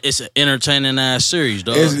then it's an entertaining ass series,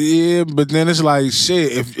 dog. Yeah, but then it's like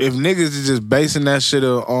shit. If niggas is just basing that shit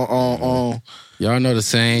on Y'all know the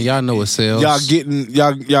saying. Y'all know what sells.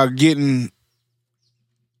 y'all getting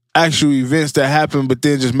actual events that happen, but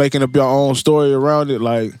then just making up your own story around it,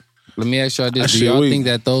 like Let me ask y'all That this: do shit y'all weak. think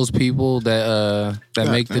that those people that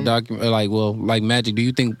make the damn. document, like Magic, do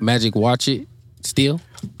you think Magic watch it still?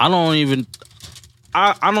 I don't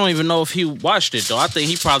even know if he watched it though. I think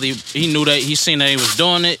he knew that he seen that he was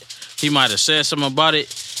doing it. He might have said something about it,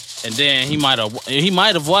 and then he might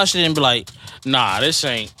have watched it and be like, "Nah, this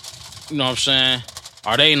ain't." You know what I'm saying?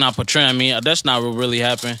 Are they not portraying me? That's not what really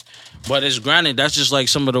happened. But it's granted, that's just like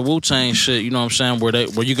some of the Wu-Tang shit. You know what I'm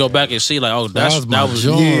saying? Where you go back and see like, oh, that was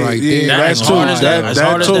joint right there. that's as true. hard as That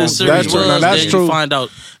series that's true. was, Now, that's then true. you find out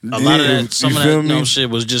a lot of Yeah, that, some you of feel that, me? shit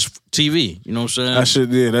was just TV. You know what I'm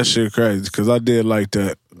saying? that shit crazy because I did like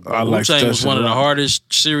that. I like Wu-Tang that was shit one of the a lot.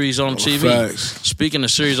 hardest series on TV. Facts. Speaking of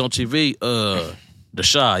series on TV, The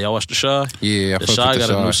Shy. Y'all watch The Shy? Yeah, I The fuck Shy with got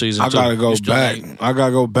The a new Shy. season I too. gotta go You still back. ain't- I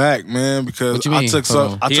gotta go back, man, because What you I mean? took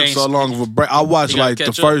Hold on. I He took ain't- so long of a break. I watched You gotta like the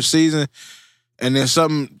catch up. first season, and then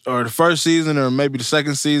something, or the first season, or maybe the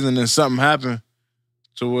second season, and something happened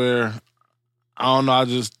to where I don't know. I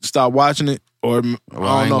just stopped watching it, or I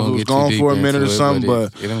don't know if it was gone for a minute or something.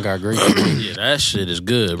 But it done got great. Yeah, that shit is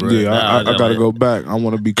good, bro. yeah, I gotta like- go back. I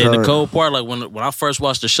want to be And current. the cold part, like when I first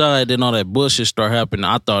watched The Shy, then all that bullshit started happening.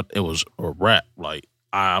 I thought it was a rap. Like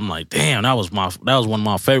I'm like, damn, that was one of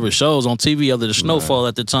my favorite shows on TV other than Snowfall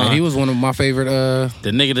at the time. And he was one of my favorite. The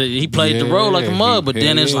nigga that he played the role like a Yeah, mug, but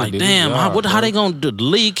then it's yeah, like, did his damn, job, how bro. they gonna do the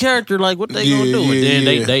lead character? Like, what they gonna Yeah, do? And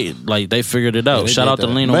then yeah. they figured it out. they Shout did out to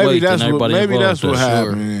that. Lena maybe Waithe that's and what. everybody Maybe involved. that's what sure.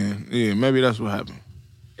 happened. Yeah, maybe that's what happened.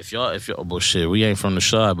 If y'all, well, shit, we ain't from the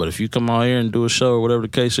Shy, but if you come out here and do a show or whatever the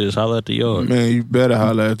case is, holla at the yard. Man, you better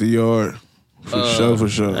holler at the yard. For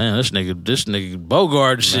sure. Man, this nigga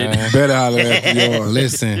Bogart shit. Better holler at y'all.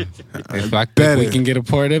 Listen, if we can get a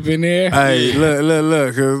part up in there. Hey,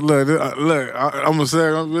 look, I'm gonna say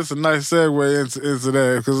it's a nice segue into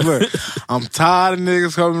that. Cause look, I'm tired of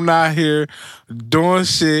niggas coming out here doing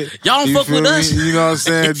shit. Y'all don't fuck with us. You know what I'm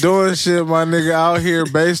saying? Doing shit, my nigga, out here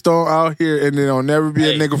based on out here, and then there'll never be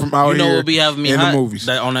a nigga from out here. You know what be having me in hot? The movies?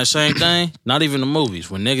 On that same thing, not even the movies.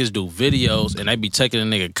 When niggas do videos and they be taking a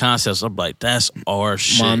nigga concepts, I'm like, that's our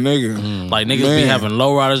shit. My nigga. Like niggas be having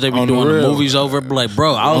lowriders, they be doing the movies over. Like,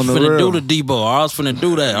 bro, I was finna do the Debo, or I was finna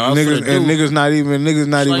do that. Niggas not even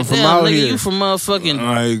like, from out nigga, here. You from motherfucking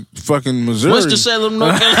like fucking Missouri. Winston-Salem,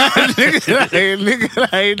 North Carolina.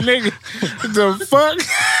 nigga, the fuck?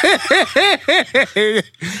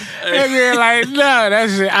 Nigga, like, no, that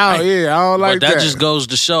shit out here. I don't like that. But that just goes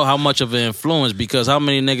to show how much of an influence, because how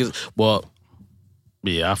many niggas,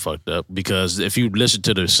 yeah, I fucked up, because if you listen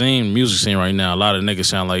to the music scene right now, a lot of niggas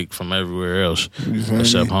sound like from everywhere else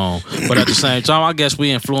except home. But at the same time, I guess we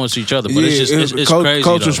influence each other. But it's crazy.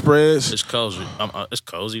 Culture though. spreads. It's cozy. It's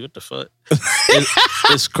cozy. What the fuck?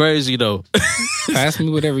 It's crazy though. Pass me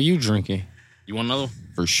whatever you drinking. You want another one?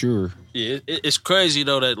 For sure. Yeah, it's crazy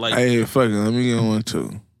though that like. Hey, fuck it. Let me get one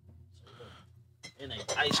too. It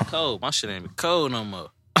ain't ice cold. My shit ain't even cold no more.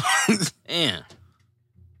 Damn.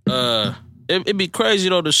 It'd be crazy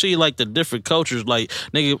though to see like the different cultures. Like,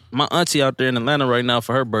 nigga, my auntie out there in Atlanta right now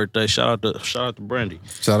for her birthday. Shout out to Brandy.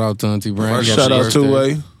 Shout out to Auntie Brandy. Shout out to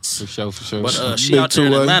Way. For sure. But she out there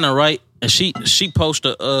in Atlanta, right? And she post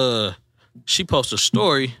a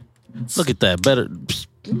story. Look at that, better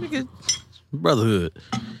nigga, brotherhood.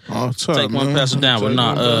 Take one, pass it down, but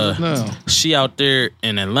nah. She out there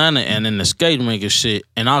in Atlanta and in the skating rink and shit,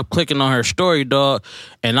 and I'm clicking on her story, dog,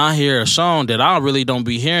 and I hear a song that I really don't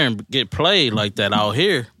be hearing get played like that out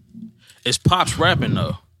here. It's Pops rapping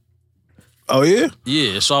though. Oh yeah?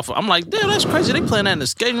 Yeah, it's off. I'm like, damn, that's crazy. They playing that in the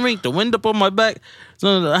skating rink, the wind up on my back.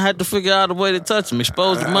 So I had to figure out a way to touch them,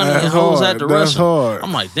 expose the money, and hoes had to wrestle. Hard.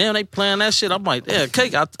 I'm like, damn, they playing that shit. I'm like, yeah,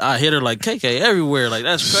 Cake. I hit her like KK everywhere. Like,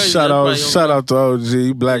 that's crazy. Shout out to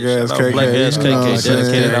OG, black ass KK. Black ass KK,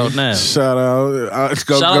 dedicated out now. Shout out.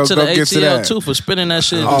 Shout out to the ATL too for spinning that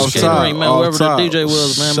shit in the skating rink, man. Wherever the DJ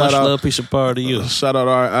was, man. Much love, peace, and power to you. Shout out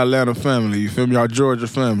our Atlanta family. You feel me? Our Georgia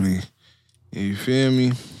family. You feel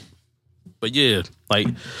me? But yeah,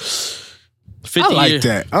 like 50 I like years.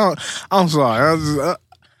 that. I'm sorry.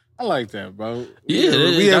 I like that, bro.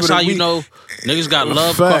 Yeah, that's how you know niggas got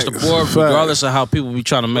love across the board, regardless of how people be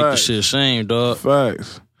trying to make the shit same, dog.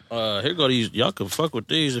 Facts. Here go these. Y'all can fuck with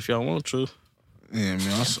these if y'all want to. Yeah,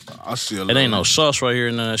 man. I see a little. It ain't no sauce right here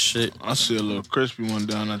and that shit. I see a little crispy one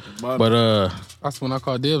down at the bottom. But that's when I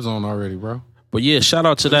called dibs on already, bro. But yeah, shout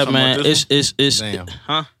out to that, man. It's Damn.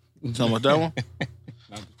 Huh? You talking about that one?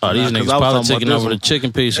 Oh, these niggas probably taking over the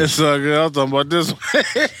chicken pieces. It's so good. I'm talking about this one.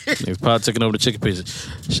 Niggas probably taking over the chicken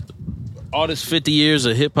pieces. All this 50 years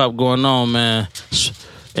of hip hop going on, man,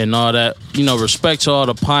 and all that. You know, respect to all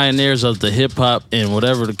the pioneers of the hip hop and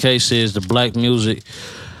whatever the case is, the black music.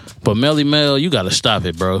 But Melly Mel, you gotta stop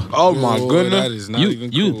it, bro. Oh my goodness, that is not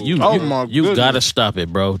even cool. You gotta stop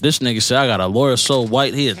it, bro. This nigga said I got a lawyer so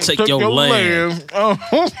white he'll take your land.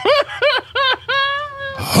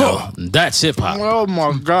 That's hip hop. Oh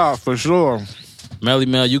my God, for sure. Melly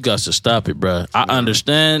Mel, you got to stop it, bro. I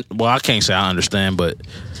understand. Well, I can't say I understand, but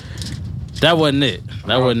that wasn't it.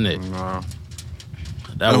 That wasn't it. No.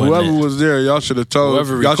 That and whoever was there, y'all should have told.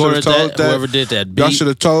 Whoever recorded that, whoever did that beat, y'all should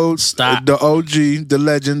have told stop. The OG, the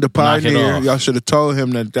legend, the pioneer. Y'all should have told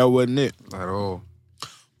him that wasn't it at all.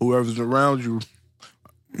 Whoever's around you,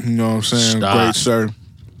 you know what I'm saying? Stop. Great sir.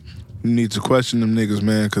 You need to question them niggas,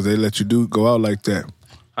 man, because they let you go out like that.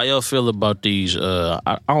 How y'all feel about these?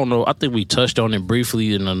 I don't know. I think we touched on it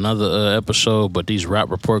briefly in another episode, but these rap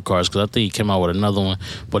report cards, because I think he came out with another one,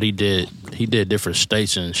 but he did different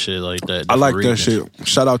states and shit like that. I like regions. that shit.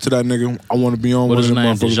 Shout out to that nigga. I want to be on what with his him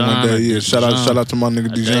name? motherfuckers one day. Yeah, shout out to my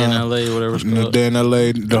nigga Dijon. Day in LA, whatever it's called. Day in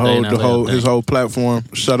LA, his whole platform.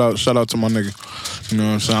 Shout out to my nigga. You know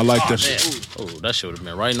what I'm saying? I like that shit. Oh, that shit would have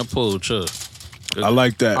been right in the pool, too. I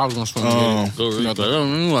like that. I was gonna swim. I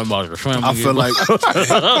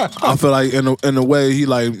feel like in a way he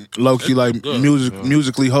like low key like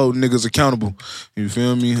musically hold niggas accountable. You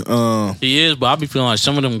feel me? He is, but I be feeling like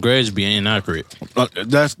some of them grades be inaccurate.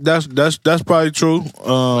 That's probably true.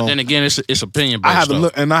 But then again, it's opinion based.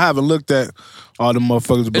 I haven't looked at all the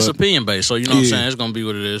motherfuckers. But it's opinion based, so you know what I'm saying. It's gonna be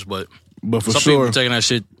what it is. But for some sure, people taking that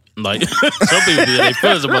shit like some people be they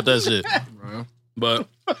feelings about that shit. But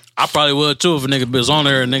I probably would too if a nigga was on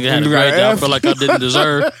there and nigga had a grade that I feel like I didn't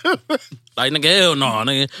deserve. Like, nigga, hell no,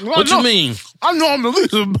 nigga. What you mean? I know I'm at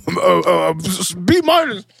least a B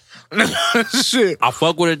minus. Shit. I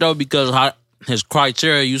fuck with it though because his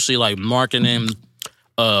criteria, you see like marketing,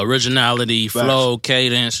 originality, flow,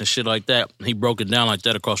 cadence, and shit like that. He broke it down like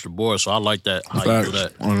that across the board, so I like that. How you do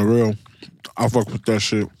that. On the real, I fuck with that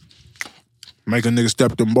shit. Make a nigga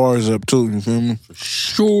step them bars up too, you feel me?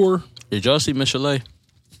 Sure. Did y'all see Michelet?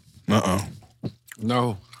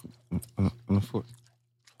 No.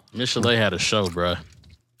 Michelet had a show, bruh.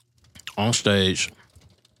 On stage.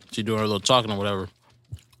 She doing her little talking or whatever.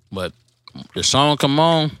 But the song come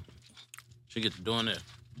on, she gets to doing it.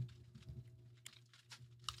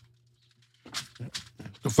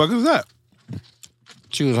 The fuck is that?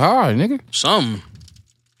 She was high, nigga. Something.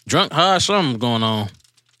 Drunk, high, something going on.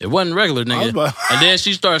 It wasn't regular, nigga. And then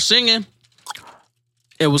she started singing.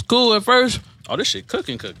 It was cool at first. Oh, this shit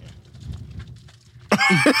cooking. Nigga,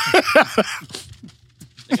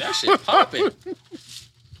 that shit popping.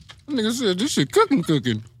 Nigga said this shit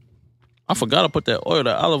cooking. I forgot to put that oil,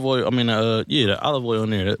 the olive oil. I mean, the olive oil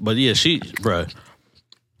on there. But yeah, bruh,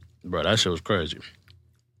 that shit was crazy.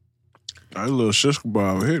 That little shish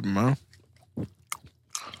kebab hit, man.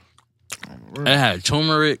 It had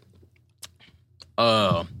turmeric.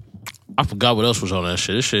 I forgot what else was on that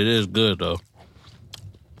shit. This shit is good though.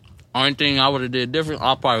 Only thing I would have did different,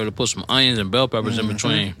 I probably would have put some onions and bell peppers in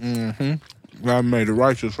between. Mm-hmm. That made it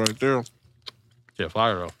righteous right there. Shit,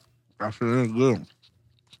 fire though. That shit is good.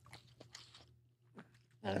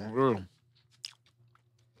 Real.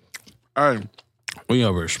 Hey. We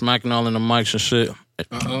over smacking all in the mics and shit.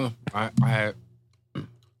 I had.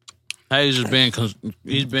 Hayes has been,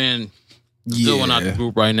 he's been good one out the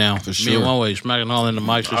group right now. For sure. Me and One Way smacking all in the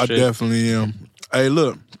mics and I shit. definitely am. Hey,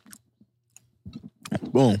 look.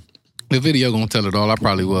 Boom. The video gonna tell it all. I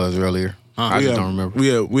probably was earlier. I just don't remember.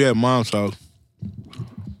 We at Mom's house.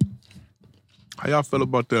 How y'all feel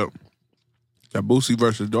about that Boosie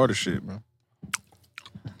versus daughter shit, man?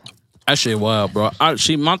 That shit wild, bro.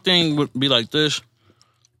 My thing would be like this.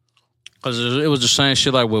 Cause it was the same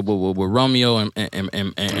shit like with Romeo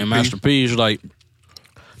and Master P's. Like,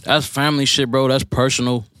 that's family shit, bro. That's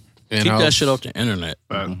personal. Keep that shit off the internet.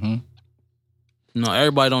 Mm-hmm. No,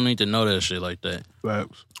 everybody don't need to know that shit like that.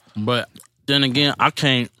 Facts. But then again, I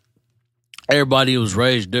can't. Everybody was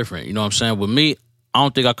raised different. You know what I'm saying? With me, I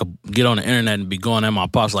don't think I could get on the internet and be going at my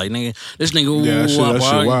pops like, nigga, this nigga, ooh, that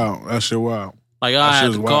shit wild. That shit wild. Like, I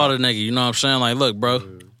had to call the nigga, you know what I'm saying? Like, look, bro,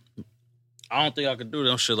 I don't think I could do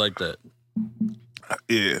that shit like that.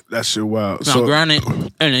 Yeah, that shit wild. Now, granted,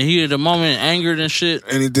 in the heat of the moment, angered and shit,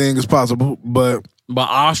 anything is possible, but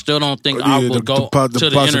I still don't think I would go to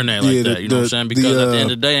the internet like that, you know what I'm saying? Because at the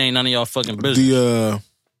end of the day, ain't none of y'all fucking business.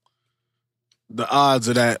 The odds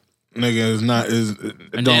of that, nigga,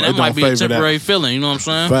 and then that might be a temporary feeling, you know what I'm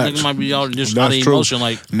saying? Facts. Nigga might be all just out of emotion,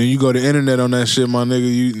 like. And then you go to the internet on that shit, my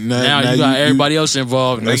nigga. Now you got everybody else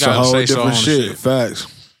involved. And they got a whole say different so shit. Facts.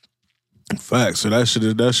 So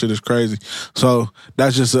that shit is crazy. So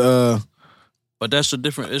that's just But it's a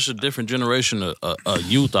different generation of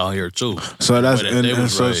youth out here too. So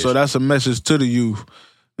that's a message to the youth,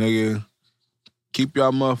 nigga. Keep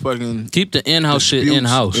y'all motherfucking keep the in-house shit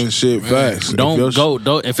in-house and shit. Facts.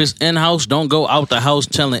 If it's in-house, don't go out the house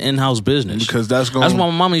telling in-house business, because that's what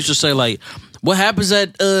my mama used to say. Like, what happens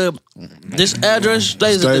at this address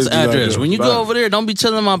stays at this address. When you go over there, don't be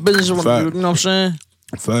telling my business. You know what I'm saying?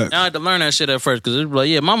 Facts. I had to learn that shit at first because it's like,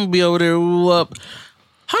 yeah, mama be over there. Up.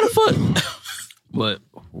 How the fuck? But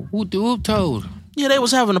who told? Yeah, they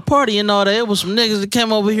was having a party and all that. It was some niggas that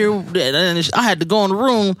came over here. And I had to go in the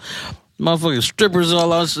room. Motherfucking strippers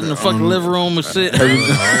all out in the fucking living room and shit.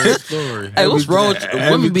 Hey, what's wrong with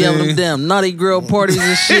women be having them damn naughty girl parties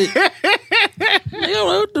and shit?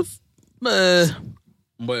 What the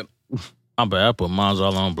but I bet I put mines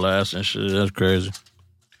all on blast and shit. That's crazy.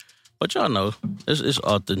 But y'all know, it's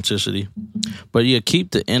authenticity. But yeah,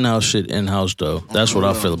 keep the in-house shit in-house, though. That's what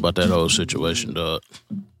I feel about that whole situation, dog.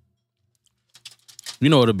 You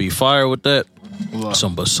know what'd be fire with that? What?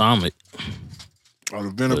 Some balsamic. Oh, the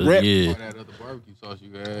vinaigrette? Yeah. That other barbecue sauce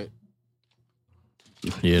you had.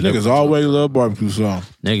 Yeah, niggas always love barbecue sauce.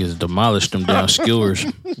 Niggas demolished them damn skewers.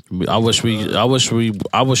 I wish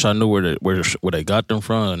I knew where they got them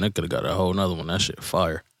from, and they could have got a whole nother one. That shit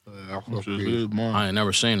fire. I ain't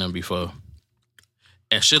never seen them before.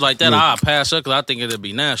 And shit like that, I'll pass up because I think it'd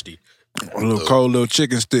be nasty. A little cold little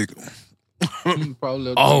chicken stick.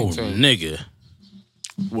 Nigga.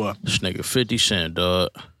 What? This nigga 50 Cent, dog.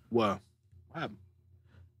 What happened?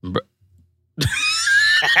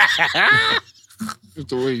 It's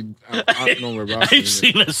the way I don't remember. I ain't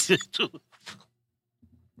seen that shit too.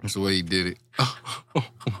 That's the way he did it.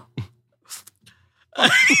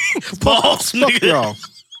 Pause, Fuck nigga. y'all.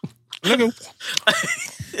 Nigga.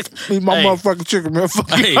 Eat my motherfucking chicken, man. Fuck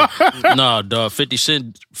y'all. Nah, dog. 50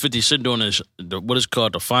 Cent doing this, what is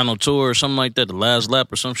called the final tour or something like that, the last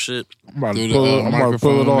lap or some shit. I'm about Through to pull it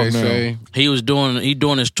microphone, off they now. say. He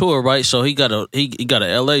doing his tour, right? So he got a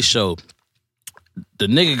LA show. The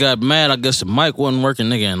nigga got mad, I guess the mic wasn't working,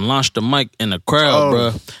 nigga, and launched the mic in the crowd,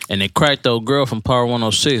 bruh. And they cracked the old girl from Power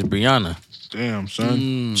 106, Brianna. Damn,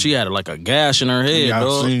 son. She had like a gash in her head, Yeah,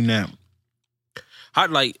 dog. I seen that.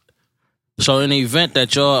 So in the event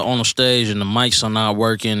that y'all on the stage and the mics are not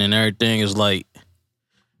working and everything is like,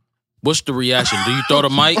 what's the reaction? Do you throw the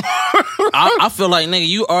mic? I feel like, nigga,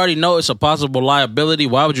 you already know it's a possible liability.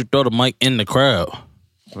 Why would you throw the mic in the crowd?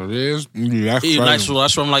 It is. Yeah, that's That's crazy. why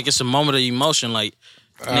I'm like, it's a moment of emotion. Like,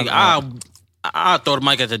 nigga, I throw the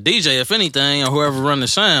mic at the DJ, if anything, or whoever run the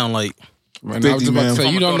sound. Like, Man, I was about to say,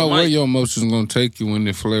 you don't know I'ma throw the where mic. your emotions gonna take you when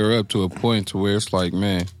they flare up to a point to where it's like,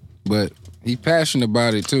 man. But he passionate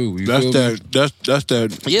about it too. You That's feel me?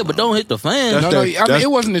 that. yeah, but don't hit the fan. That's No, I mean, it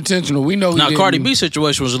wasn't intentional. We know. Now, he Cardi didn't- B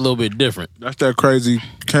situation was a little bit different. That's that crazy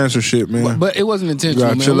cancer shit, man. but it wasn't intentional,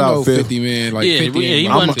 gotta man. chill we out, know Fif. 50, man. Like Yeah, 50 he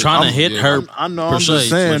ain't wasn't about trying to it. hit Yeah. her. I know. per I'm just se,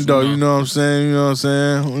 saying, twist, though. you know. You know what I'm saying? You know what I'm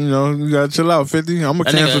saying? You know, you gotta chill out, 50. I'm a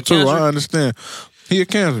That nigga cancer a too. cancer? I understand. He a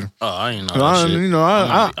cancer. Oh, I ain't know I, that shit. you know, I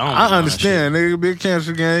don't know that understand. Nigga, big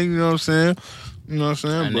cancer gang. You know what I'm saying? You know what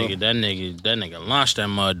I'm saying? That nigga launched that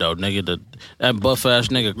mud though, nigga. That buff ass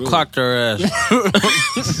nigga clocked her ass.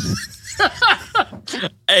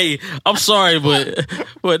 Hey, I'm sorry, but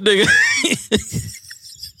nigga,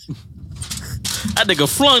 that nigga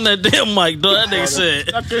flung that damn mic, dog. That nigga said,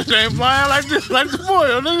 That bitch ain't flying like this, like the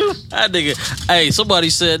foil, nigga. that nigga. Hey, somebody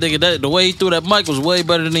said, nigga, that the way he threw that mic was way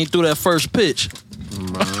better than he threw that first pitch.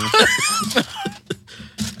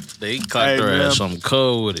 They clocked her man. ass something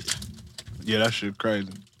cold with it. Yeah, that shit crazy.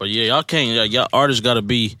 But yeah, y'all can't. Y'all artists gotta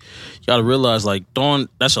realize like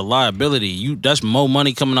that's a liability. That's more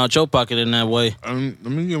money coming out your pocket in that way. Let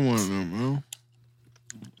me get one of them, man.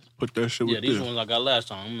 Put that shit Yeah, with these this. ones I got last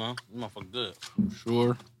time, man. These motherfuckers good.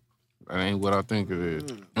 Sure. That ain't what I think it is.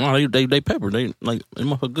 No, they pepper. They like they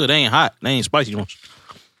motherfuckers good. They ain't hot. They ain't spicy ones.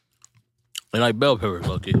 They like bell peppers,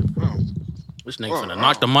 okay. This nigga finna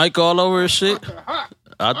knock the mic all over his shit.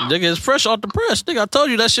 Nigga, it's fresh off the press. Nigga, I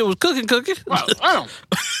told you that shit was cooking.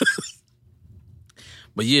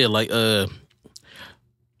 But yeah, like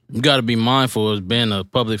you gotta be mindful as being a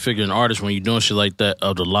public figure and artist when you're doing shit like that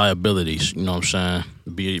of the liabilities. You know what I'm saying?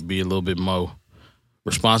 Be a little bit more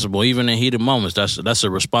responsible, even in heated moments. That's a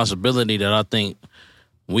responsibility that I think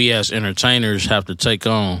we as entertainers have to take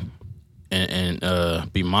on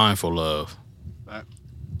and be mindful of.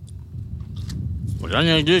 But I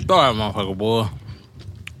ain't just started, motherfucker, boy.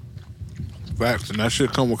 Facts, and that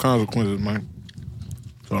shit come with consequences, man.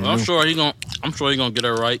 So, I'm sure he gonna get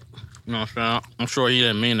her right. You know what I'm saying? I'm sure he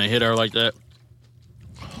didn't mean to hit her like that.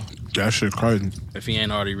 that shit crazy. If he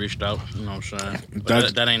ain't already reached out, you know what I'm saying?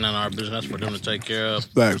 But that ain't none of our business. That's for them to take care of.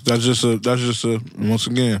 Facts. That's just a once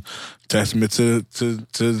again testament to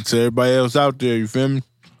everybody else out there. You feel me?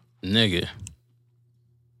 Nigga.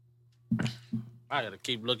 I gotta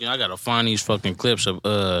keep looking. I gotta find these fucking clips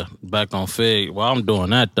of back on Fig. While I'm doing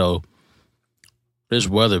that though, this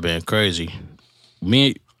weather been crazy.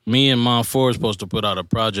 Me and Mom Ford supposed to put out a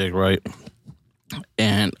project, right?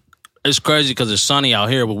 And it's crazy because it's sunny out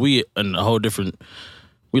here, but we in a whole different.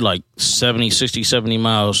 We like 60, 70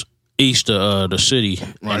 miles east of the city,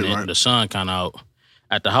 and then the sun kind of out.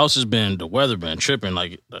 At the house, the weather been tripping.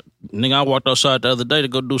 Like, nigga, I walked outside the other day to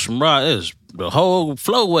go do some rides. The whole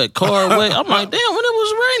floor wet, car wet. I'm like, damn, when it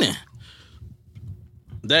was raining.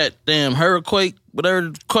 That damn hurricane,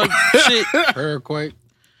 whatever quake shit. Earthquake.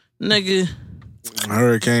 Nigga.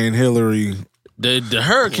 Hurricane Hillary. The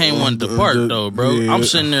hurricane wasn't the part, though, bro. yeah. I'm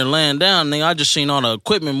sitting there laying down, nigga. I just seen all the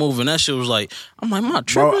equipment moving. That shit was like, I'm like, am I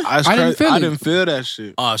Bro, tripping? I didn't feel that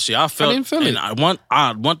shit. Oh, see, I felt. I didn't feel it. And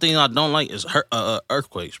one thing I don't like is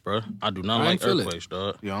earthquakes, bro. I do not like didn't feel earthquakes,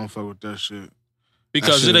 dog. Yeah, I don't fuck with that shit.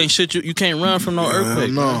 Because That it shit- ain't shit. You can't run from no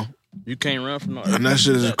earthquake. no. Man. You can't run from no earthquake. And that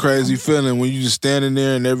shit is a crazy feeling when you just standing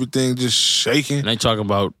there and everything just shaking And they talk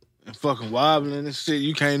about and fucking wobbling and shit.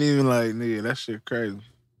 You can't even like, nigga, that shit crazy.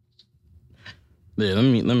 yeah. Let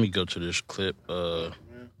me go to this clip.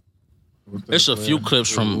 It's a few clips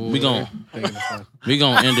from we gonna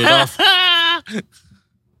end it off.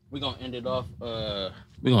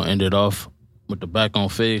 We gonna end it off with the back on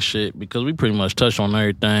Fig shit because we pretty much touched on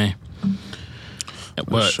everything.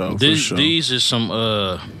 But sure, for these sure. is some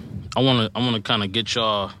I wanna kind of get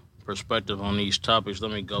y'all perspective on these topics.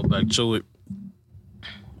 Let me go back to it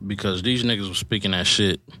because these niggas was speaking that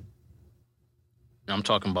shit. I'm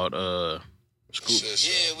talking about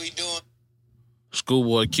Yeah, we doing.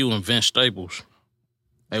 Schoolboy Q and Vince Staples.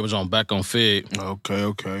 They was on Back on Fig.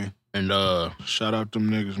 Okay. And shout out them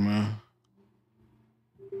niggas, man.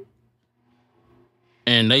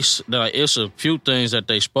 And they like it's a few things that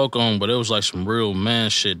they spoke on, but it was like some real man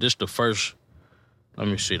shit. This the first. Let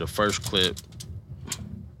me see the first clip.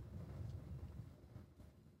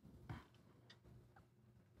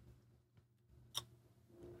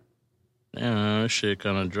 Yeah, this shit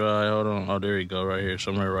kind of dry. Hold on. Oh, there you go. Right here.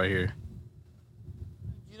 Somewhere right here.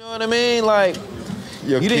 You know what I mean? Like,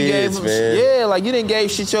 Your you didn't kids, gave, man. yeah, like you didn't gave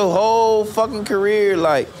shit your whole fucking career.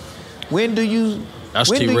 Like, when do you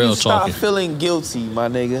stop talking. feeling guilty, my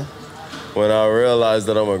nigga? When I realized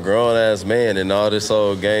that I'm a grown-ass man and all this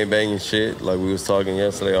old gang-banging shit, like we was talking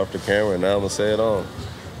yesterday off the camera, and now I'm going to say it on.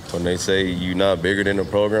 When they say you not bigger than the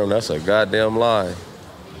program, that's a goddamn lie.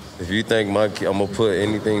 If you think I'm going to put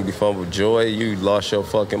anything before joy, you lost your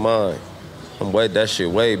fucking mind. That shit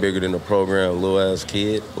way bigger than the program, little-ass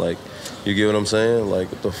kid. Like, you get what I'm saying? Like,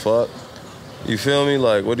 what the fuck? You feel me?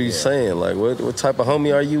 Like, what are you saying? Like, what type of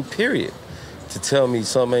homie are you, period? To tell me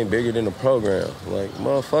something ain't bigger than the program. Like,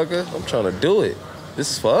 motherfucker, I'm trying to do it.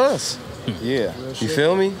 This is for us. Yeah. You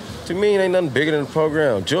feel me? To me, it ain't nothing bigger than the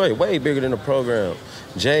program. Joy, way bigger than the program.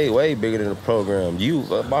 Jay, way bigger than the program. You,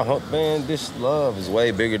 man, this love is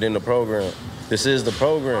way bigger than the program. This is the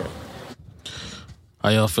program. How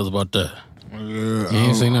y'all feel about that? Yeah, You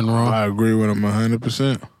ain't say nothing wrong. I agree with him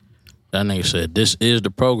 100%. That nigga said, this is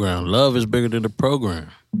the program. Love is bigger than the program.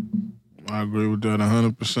 I agree with that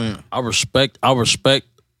 100%. I respect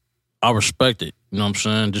it. You know what I'm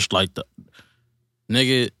saying? Just like the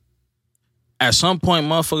nigga, at some point,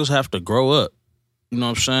 motherfuckers have to grow up. You know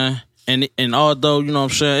what I'm saying? And although, you know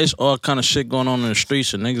what I'm saying, it's all kind of shit going on in the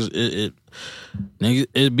streets and niggas,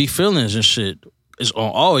 it be feelings and shit. It's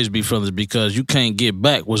gonna always be feelings because you can't get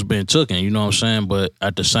back what's been taken, you know what I'm saying? But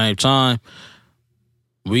at the same time,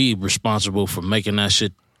 we responsible for making that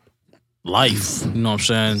shit life. You know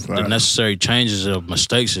what I'm saying? The necessary changes of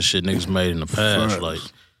mistakes and shit niggas made in the past. Like,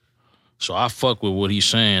 so I fuck with what he's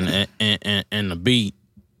saying and to be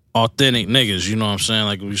authentic niggas, you know what I'm saying?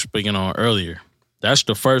 Like we were speaking on earlier. That's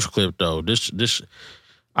the first clip though. This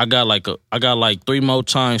I got like 3 more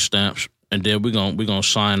timestamps and then we gonna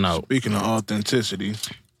sign out. Speaking of authenticity.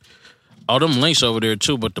 All them links over there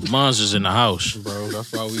too, but the buns is in the house. Bro,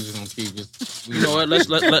 that's why we just gonna keep it. You know what? Let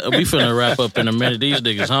we finna wrap up in a minute. These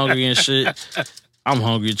niggas hungry and shit. I'm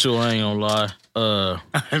hungry too, I ain't gonna lie.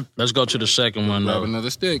 Let's go to the second one Grab though.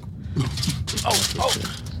 another stick.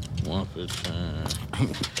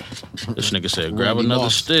 115. This nigga said, grab Randy another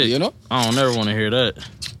Moss, stick. you know? I don't ever want to hear that.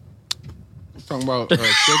 Talking about chicken.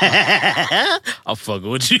 I'll fuck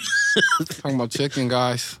with you. Talking about chicken,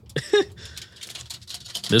 guys.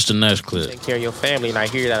 This the next clip. Take care of your family, and I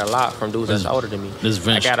hear that a lot from dudes that's older than me. This I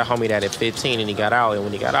Vince. got a homie that at 15 and he got out, and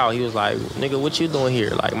when he got out, he was like, nigga, what you doing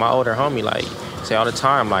here? Like, my older homie, like, say all the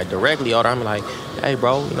time, like, directly older homie, like, hey,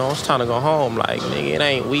 bro, you know, it's time to go home. Like, nigga, it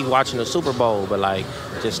ain't, we watching the Super Bowl, but, like,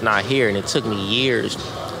 just not here. And it took me years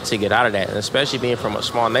to get out of that, and especially being from a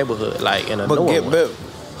small neighborhood, like, in a newer one. But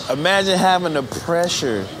imagine having the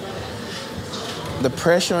pressure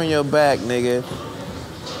on your back, nigga.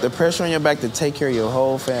 The pressure on your back to take care of your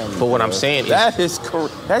whole family. But what I'm saying is that shit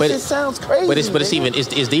sounds crazy. But it's even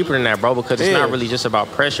deeper than that, bro, because it's not really just about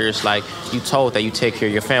pressure. It's like you told that you take care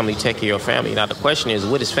of your family, take care of your family. Now the question is,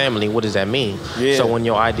 what is family? What does that mean? Yeah. So when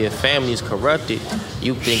your idea of family is corrupted,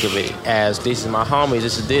 you think of it as this is my homies,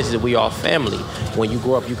 this is we all family. When you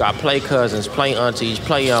grow up, you got play cousins, play aunties,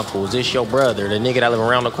 play uncles. This your brother, the nigga that live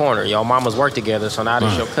around the corner. Y'all mamas work together, so now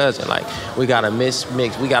this your cousin. Like we got a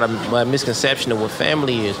misconception of what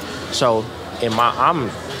family is. So I'm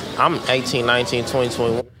 18, 19, 20,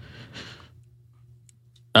 21.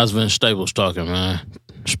 That's Vince Staples talking, man.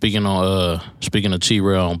 Speaking of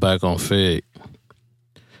T-Rail on Back on Fig.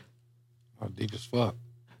 Oh, deep as fuck.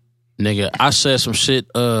 Nigga, I said some shit,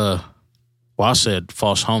 I said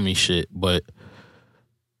false homie shit, but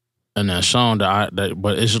in that song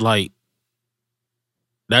but it's like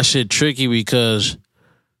that shit tricky because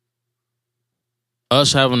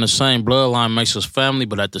us having the same bloodline makes us family,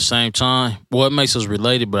 but at the same time, it makes us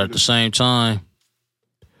related, but at the same time,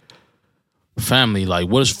 family, like,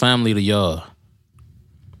 what is family to y'all?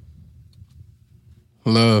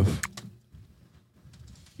 Love.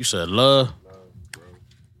 You said love?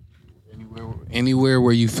 Anywhere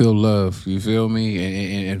where you feel love, you feel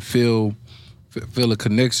me, and feel a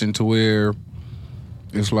connection to where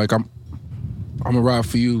it's like I'm gonna ride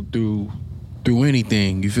for you through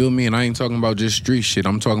anything, you feel me? And I ain't talking about just street shit.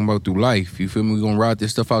 I'm talking about through life. You feel me? We gonna ride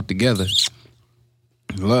this stuff out together.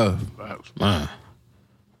 Love, Man.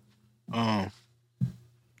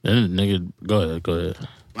 Then nigga, go ahead.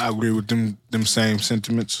 I agree with them same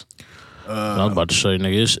sentiments. I was about to say,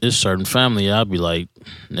 nigga, it's certain family. I'd be like,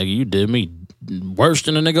 nigga, you did me worse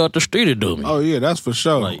than a nigga out the street to do me. Oh yeah, that's for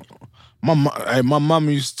sure. Like, my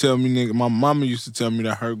mama used to tell me, nigga. My mama used to tell me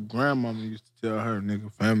that her grandmama used to tell her,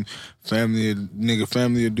 nigga,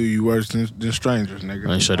 family will do you worse than strangers, nigga.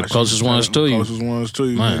 They say the closest ones to you. Closest ones to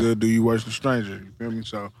you, nigga, do you worse than strangers. You feel me?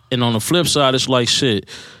 So. And on the flip side, it's like shit.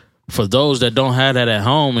 For those that don't have that at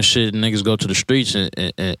home and shit, niggas go to the streets and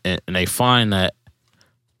they find that.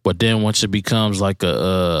 But then once it becomes like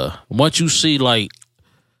once you see like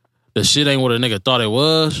the shit ain't what a nigga thought it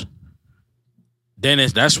was, then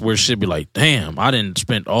that's where shit be like, damn, I didn't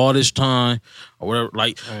spend all this time or whatever.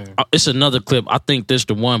 Like, it's another clip. I think this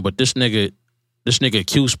the one, but this nigga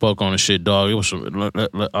Q spoke on the shit, dog. It was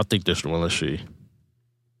I think this the one. Let's see.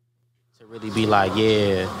 To really be like,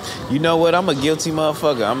 yeah. You know what? I'm a guilty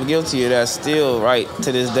motherfucker. I'm guilty of that still, right?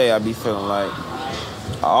 To this day, I be feeling like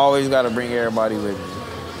I always got to bring everybody with me.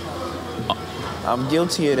 I'm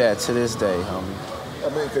guilty of that to this day, homie. I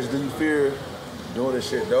mean, because do you fear doing this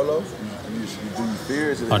shit dolo? Do you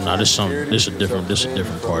fear? Oh no, this a different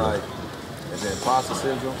part of it. Is it imposter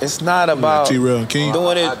syndrome? It's not about T-Rail and King.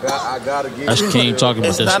 doing it. I gotta get. That's King talking about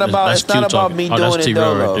It's this. not about me doing it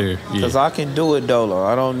T-Rail dolo. right there. Because Yeah. I can do it dolo.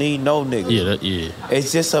 I don't need no nigga. Yeah.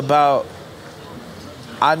 It's just about.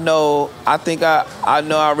 I know I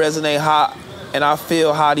resonate how, and I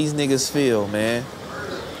feel how these niggas feel, man.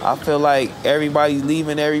 I feel like everybody's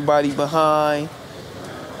leaving everybody behind,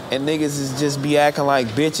 and niggas is just be acting like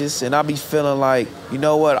bitches, and I be feeling like, you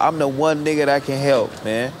know what, I'm the one nigga that can help,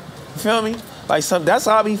 man. You feel me? Like that's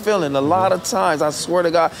how I be feeling a lot of times, I swear to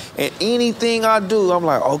God. And anything I do, I'm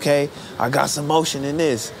like, okay, I got some motion in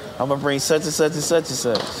this. I'm gonna bring such and such and such and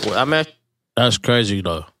such. Well, I mean, That's crazy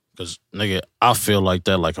though, because nigga, I feel like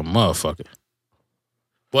that like a motherfucker.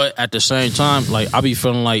 But at the same time, like I be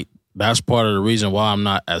feeling like that's part of the reason why I'm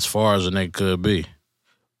not as far as a nigga could be.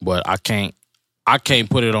 But I can't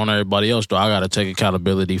put it on everybody else though. I gotta take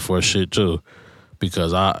accountability for shit too,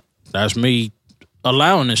 because that's me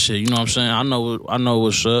allowing this shit. You know what I'm saying? I know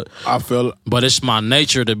what's up. I feel, but it's my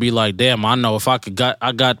nature to be like, damn. I know if I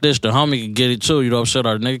got this, the homie could get it too. You know what I'm saying?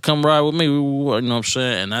 Or nigga, come ride with me. You know what I'm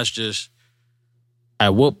saying? And that's just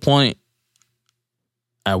at what point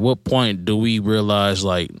do we realize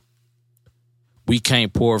like we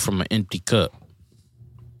can't pour from an empty cup?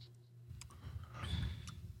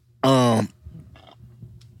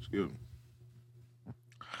 Excuse me.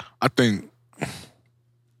 I think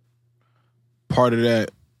part of that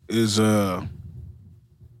is all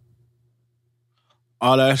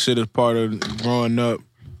that shit is part of growing up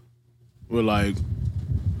with like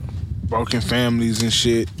broken families and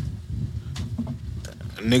shit.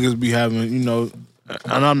 Niggas be having, you know,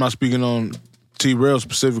 and I'm not speaking on T-Rail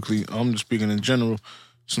specifically, I'm just speaking in general.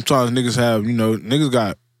 Sometimes niggas have, you know, niggas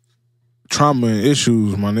got trauma and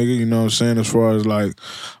issues, my nigga, you know what I'm saying? As far as like,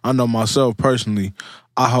 I know myself personally,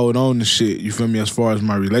 I hold on to shit, you feel me, as far as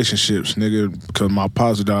my relationships, nigga, because my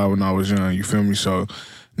pops died when I was young, you feel me? So,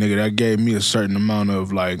 nigga, that gave me a certain amount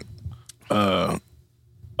of like,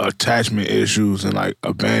 attachment issues and like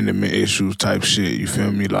abandonment issues type shit, you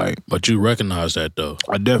feel me? Like, but you recognize that though.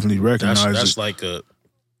 I definitely recognize that's it. like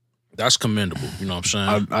that's commendable, you know what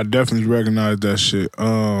I'm saying? I definitely recognize that shit.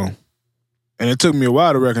 And it took me a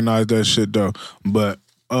while to recognize that shit though. But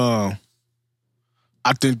I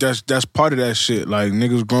think that's part of that shit. Like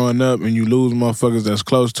niggas growing up and you lose motherfuckers that's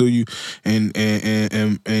close to you and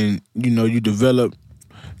you know, you develop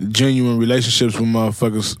genuine relationships with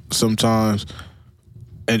motherfuckers sometimes.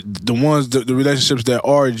 And the relationships that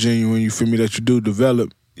are genuine, you feel me, that you do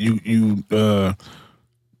develop, you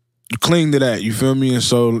cling to that, you feel me? And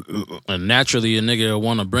so and naturally a nigga will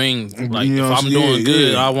want to bring, like, you know, if I'm doing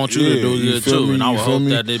good, I want you to do you good feel too. me? And I You would feel hope me?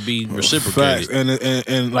 that it be reciprocated. Facts.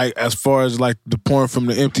 And like as far as like the pouring from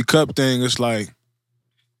the empty cup thing, it's like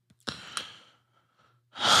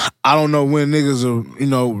I don't know when niggas will, you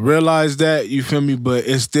know, realize that, you feel me? But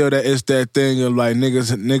it's still that thing of like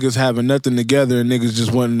niggas having nothing together and niggas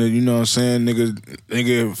just wanting to, you know what I'm saying?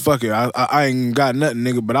 Nigga, fuck it. I ain't got nothing,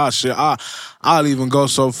 nigga, but I'll even go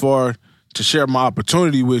so far to share my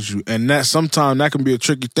opportunity with you. And that sometimes that can be a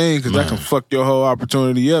tricky thing because that can fuck your whole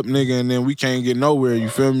opportunity up, nigga, and then we can't get nowhere, you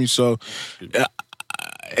feel me? So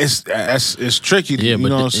it's tricky, Yeah, you but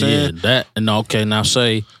know what I'm saying? Yeah, that, and okay, now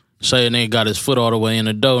say a nigga got his foot all the way in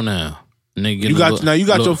the dough now. Nigga You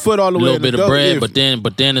got your foot all the way in the dough. A little bit of bread,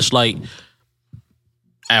 but then it's like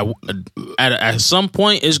at some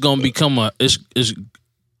point it's gonna become I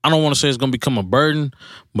don't want to say it's gonna become a burden,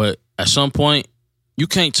 but at some point you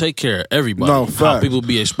can't take care of everybody. No, how facts. people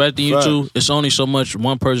be expecting you Facts. to, it's only so much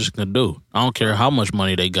one person can do. I don't care how much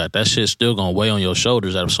money they got. That shit's still gonna weigh on your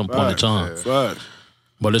shoulders at some point in time. Facts.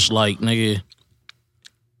 But it's like, nigga,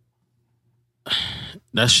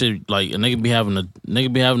 that shit, like, a nigga be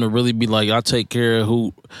having to really be like, I take care of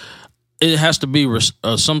who. It has to be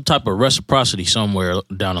some type of reciprocity somewhere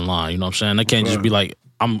down the line. You know what I'm saying? They can't just be like,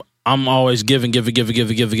 I'm always giving, and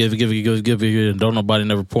don't nobody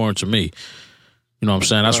never pour into me. You know what I'm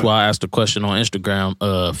saying? That's why I asked the question on Instagram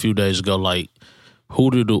a few days ago, like,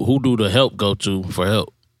 who do the help go to for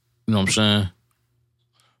help? You know what I'm saying?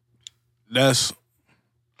 That's,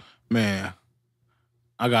 man.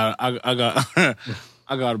 I got a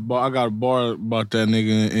bar about that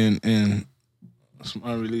nigga in some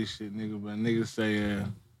unreleased shit, nigga. But niggas say,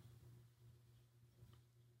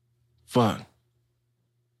 fuck.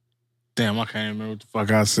 Damn, I can't remember what the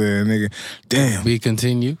fuck I said, nigga. Damn. We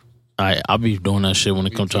continue. I be doing that shit when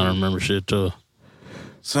it comes time to remember shit too.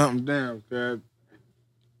 Something damn, God.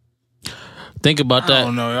 Think about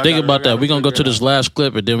that. Think about that. We're gonna go to this last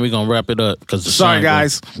clip and then we're gonna wrap it up. Sorry,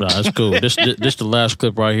 guys. Nah, that's cool. This the last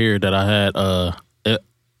clip right here that I had.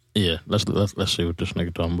 Yeah, let's see what this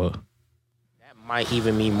nigga talking about. That might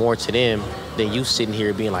even mean more to them than you sitting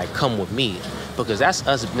here being like, come with me. Because that's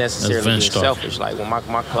us necessarily being selfish. Like when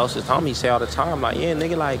my closest homie say all the time, like, yeah,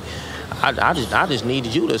 nigga, like, I just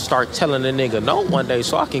needed you to start telling the nigga no one day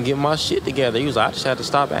so I can get my shit together. He was like, I just had to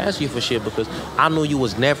stop asking you for shit because I knew you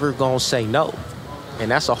was never gonna say no. And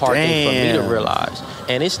that's a hard thing for me to realize.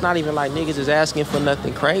 And it's not even like niggas is asking for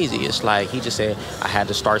nothing crazy. It's like he just said, I had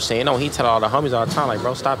to start saying no. He tell all the homies all the time, like,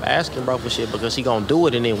 bro, stop asking bro for shit because he gonna do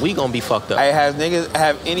it and then we gonna be fucked up. Hey, have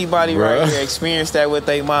anybody right here experienced that with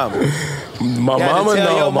their mama? My mama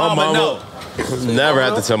no. My mama never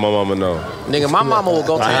had to tell my mama no. Nigga, my mama will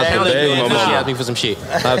go to the alley and she asked me for some shit.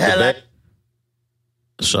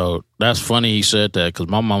 So that's funny he said that because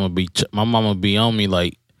my mama be on me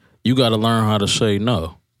like, you got to learn how to say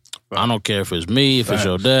no. I don't care if it's me, if it's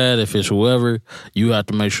your dad, if it's whoever. You have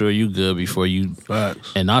to make sure you good before you.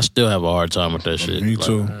 Facts. And I still have a hard time with that shit. Me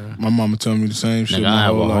too. My mama told me the same shit. Nigga, I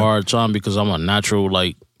have a hard time because I'm a natural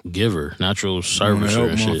like giver, natural servicer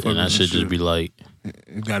and shit. And that shit just be like,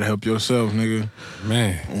 you gotta help yourself, nigga.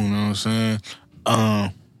 Man. You know what I'm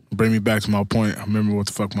saying? Bring me back to my point. I remember what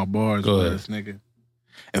the fuck my bars was, nigga.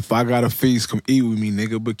 If I got a feast, come eat with me,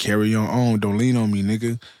 nigga, but carry your own. Don't lean on me,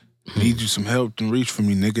 nigga. Need you some help, then reach for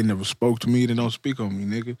me, nigga. Never spoke to me, then don't speak on me,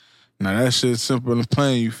 nigga. Now that shit's simple and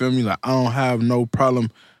plain, you feel me? Like, I don't have no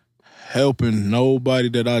problem helping nobody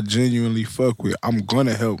that I genuinely fuck with. I'm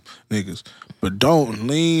gonna help niggas. But don't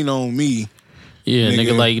lean on me. yeah,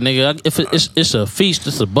 nigga, like, nigga, if it's a feast,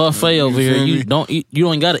 it's a buffet over here. You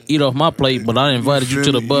don't gotta eat off my plate, but I invited you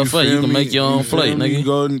to the buffet. You can make your own plate, nigga. You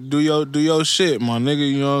go do your shit, my nigga.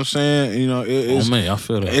 You know what I'm saying? You know, it's I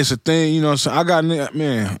feel that. It's a thing. You know what I'm saying? I got,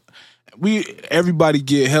 man. Everybody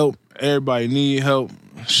get help. Everybody need help.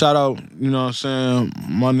 Shout out, you know what I'm saying,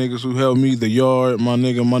 my niggas who helped me, the yard, my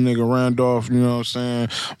nigga Randolph, you know what I'm saying,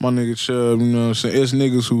 my nigga Chubb, you know what I'm saying. It's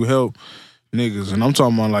niggas who help niggas, and I'm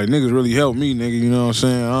talking about like niggas really help me, nigga, you know what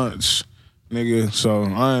I'm saying, nigga, so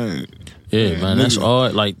I ain't. Yeah, man, that's nigga,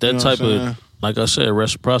 all, like, that you know type what I'm of, saying? like I said,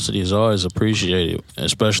 reciprocity is always appreciated,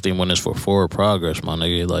 especially when it's for forward progress, my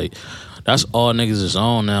nigga. Like, that's all niggas is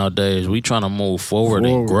on nowadays. We trying to move forward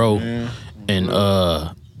and grow, man. and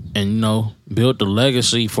you know, build the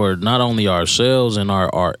legacy for not only ourselves and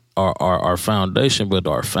our foundation, but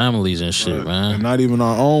our families and shit, man. And not even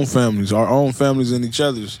our own families and each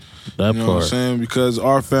other's. That you know part. what I'm saying? Because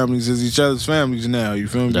our families is each other's families now, you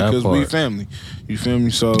feel me? That Because part. we family. You feel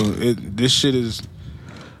me? So this shit is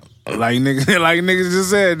like niggas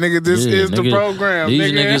just said, nigga, this is nigga, the program.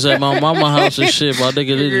 These nigga. niggas at my mama house and shit, my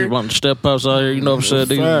nigga, they just want to step ups out here, you know what I'm saying?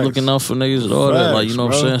 Niggas Facts. looking out for niggas and all that, like, you know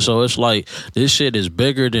what I'm bro. saying? So it's like, this shit is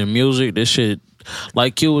bigger than music. This shit,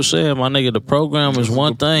 like Q was saying, my nigga, the program is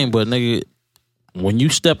one thing, but nigga, when you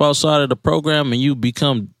step outside of the program and you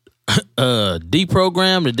become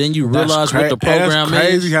deprogrammed, and then you realize what the program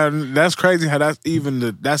is. That's crazy how that's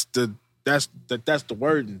even that's the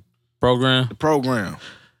wording. Program? The program.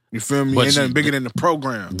 You feel me? But Ain't nothing you- bigger than the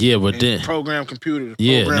program. Yeah, but And then program computer,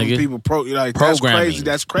 Yeah, program nigga. people, like programming.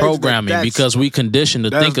 That's crazy. Programming, That's, because we conditioned to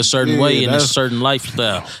that's- think a certain yeah, way in a that's- certain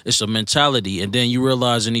lifestyle. It's a mentality. And then you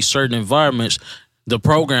realize in these certain environments, the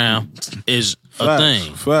program is a Facts,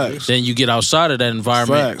 thing. facts. Then you get outside of that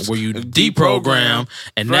environment Facts. where you Deprogram. deprogram,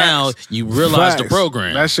 and Facts. now you realize the Facts.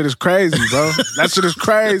 program. That shit is crazy, bro. That shit is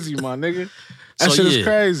crazy, my nigga. That shit is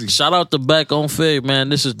crazy. Shout out to Back on Fig, man.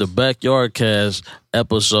 This is the BackYARDcast,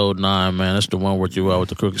 episode 9, man. That's the one where you out with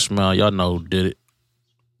the crooked smile. Y'all know who did it.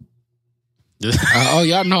 Oh,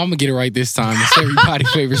 y'all know I'm gonna get it right this time. It's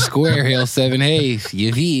everybody's favorite square, L7 Hayes.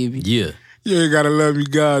 You feel me? Yeah. You ain't gotta love me,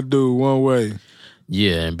 God, dude. One way.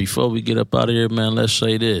 Yeah, and before we get up out of here, man, let's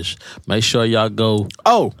say this. Make sure y'all go.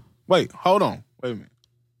 Oh, wait, hold on. Wait a minute.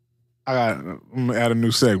 I'm gonna add a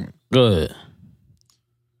new segment. Go ahead.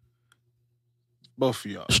 Both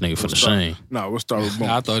of y'all. This nigga for the same. No, we'll start with both.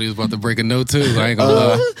 I thought he was about to break a note too. I ain't gonna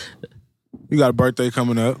lie. You got a birthday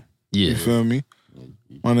coming up. Yeah. You feel me?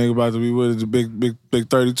 My nigga about to be with the big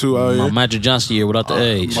 32 out here. My Magic Johnson year without the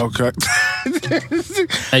age. Okay.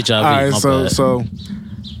 HIV. All right, my bad. so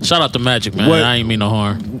shout out to Magic, man. I ain't mean no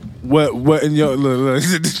harm. what in your look.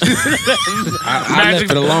 I left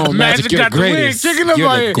it alone. Magic, you're the greatest. Chicken up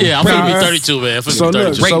right here. Yeah, I'm finna be 32, man. I'm finna So be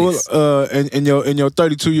look, 32. so in your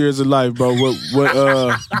 32 years of life, bro,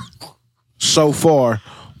 what so far,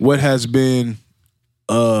 what has been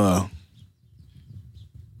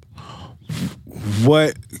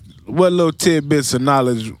what little tidbits of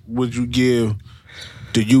knowledge would you give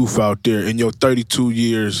the youth out there in your 32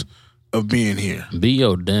 years of being here? Be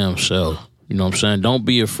your damn self. You know what I'm saying? Don't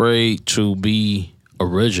be afraid to be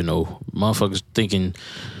original. Motherfuckers thinking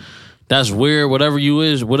that's weird, whatever you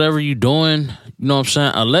doing, you know what I'm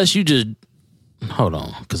saying? Unless you just hold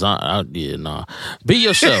on, cause be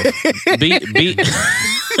yourself. be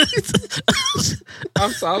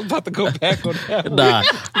I'm about to go back on that. Nah,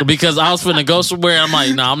 because I was finna go somewhere. I'm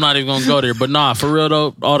like, nah, I'm not even gonna go there. But nah, for real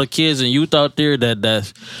though, all the kids and youth out there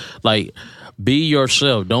that's like, be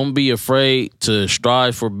yourself. Don't be afraid to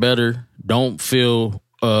strive for better. Don't feel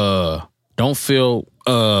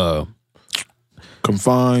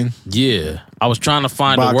Confined. Yeah, I was trying to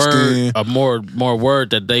find Boxed a word, in. a more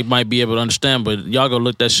word that they might be able to understand. But y'all go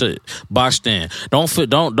look that shit boxed in.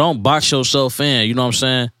 Don't box yourself in. You know what I'm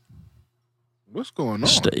saying? What's going on?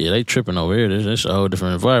 Yeah, they tripping over here. This a whole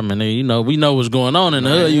different environment. We know what's going on in the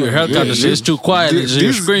hood. You heard the shit. It's too quiet.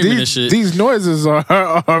 You're screaming and shit. These noises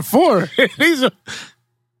are for. These are.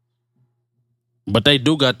 But they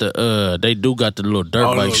do got the little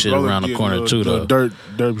dirt bike shit around the corner too, though. Dirt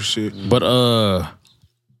shit. But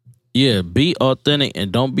yeah, be authentic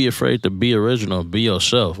and don't be afraid to be original. Be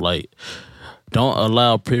yourself. Like, don't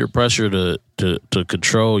allow peer pressure to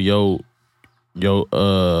control your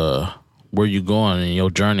where you going in your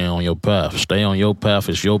journey on your path. Stay on your path.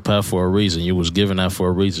 It's your path for a reason. You was given that for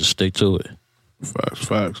a reason. Stick to it.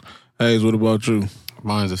 Facts. Hayes, what about you?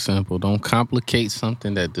 Mine's is simple. Don't complicate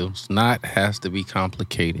something that does not has to be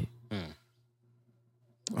complicated.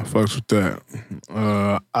 I fucks with that.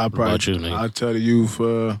 I tell the youth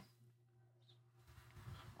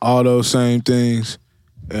all those same things,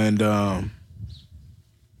 and damn,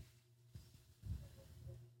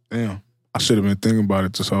 I should have been thinking about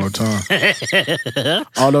it this whole time.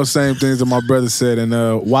 All those same things that my brother said, and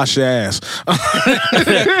wash your ass.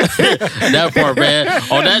 That part, man.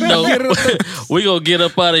 On that note, we gonna get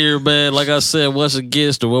up out of here, man. Like I said, once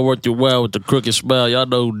again, the well worth your while with the crooked smile. Y'all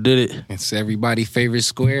know who did it. It's everybody's favorite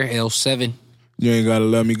square, L7. You ain't gotta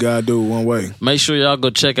let me, God, do it one way. Make sure y'all go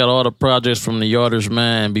check out all the projects from the Yarders,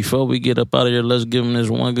 man. Before we get up out of here, let's give them this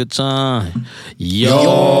one good time.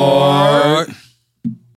 Yard.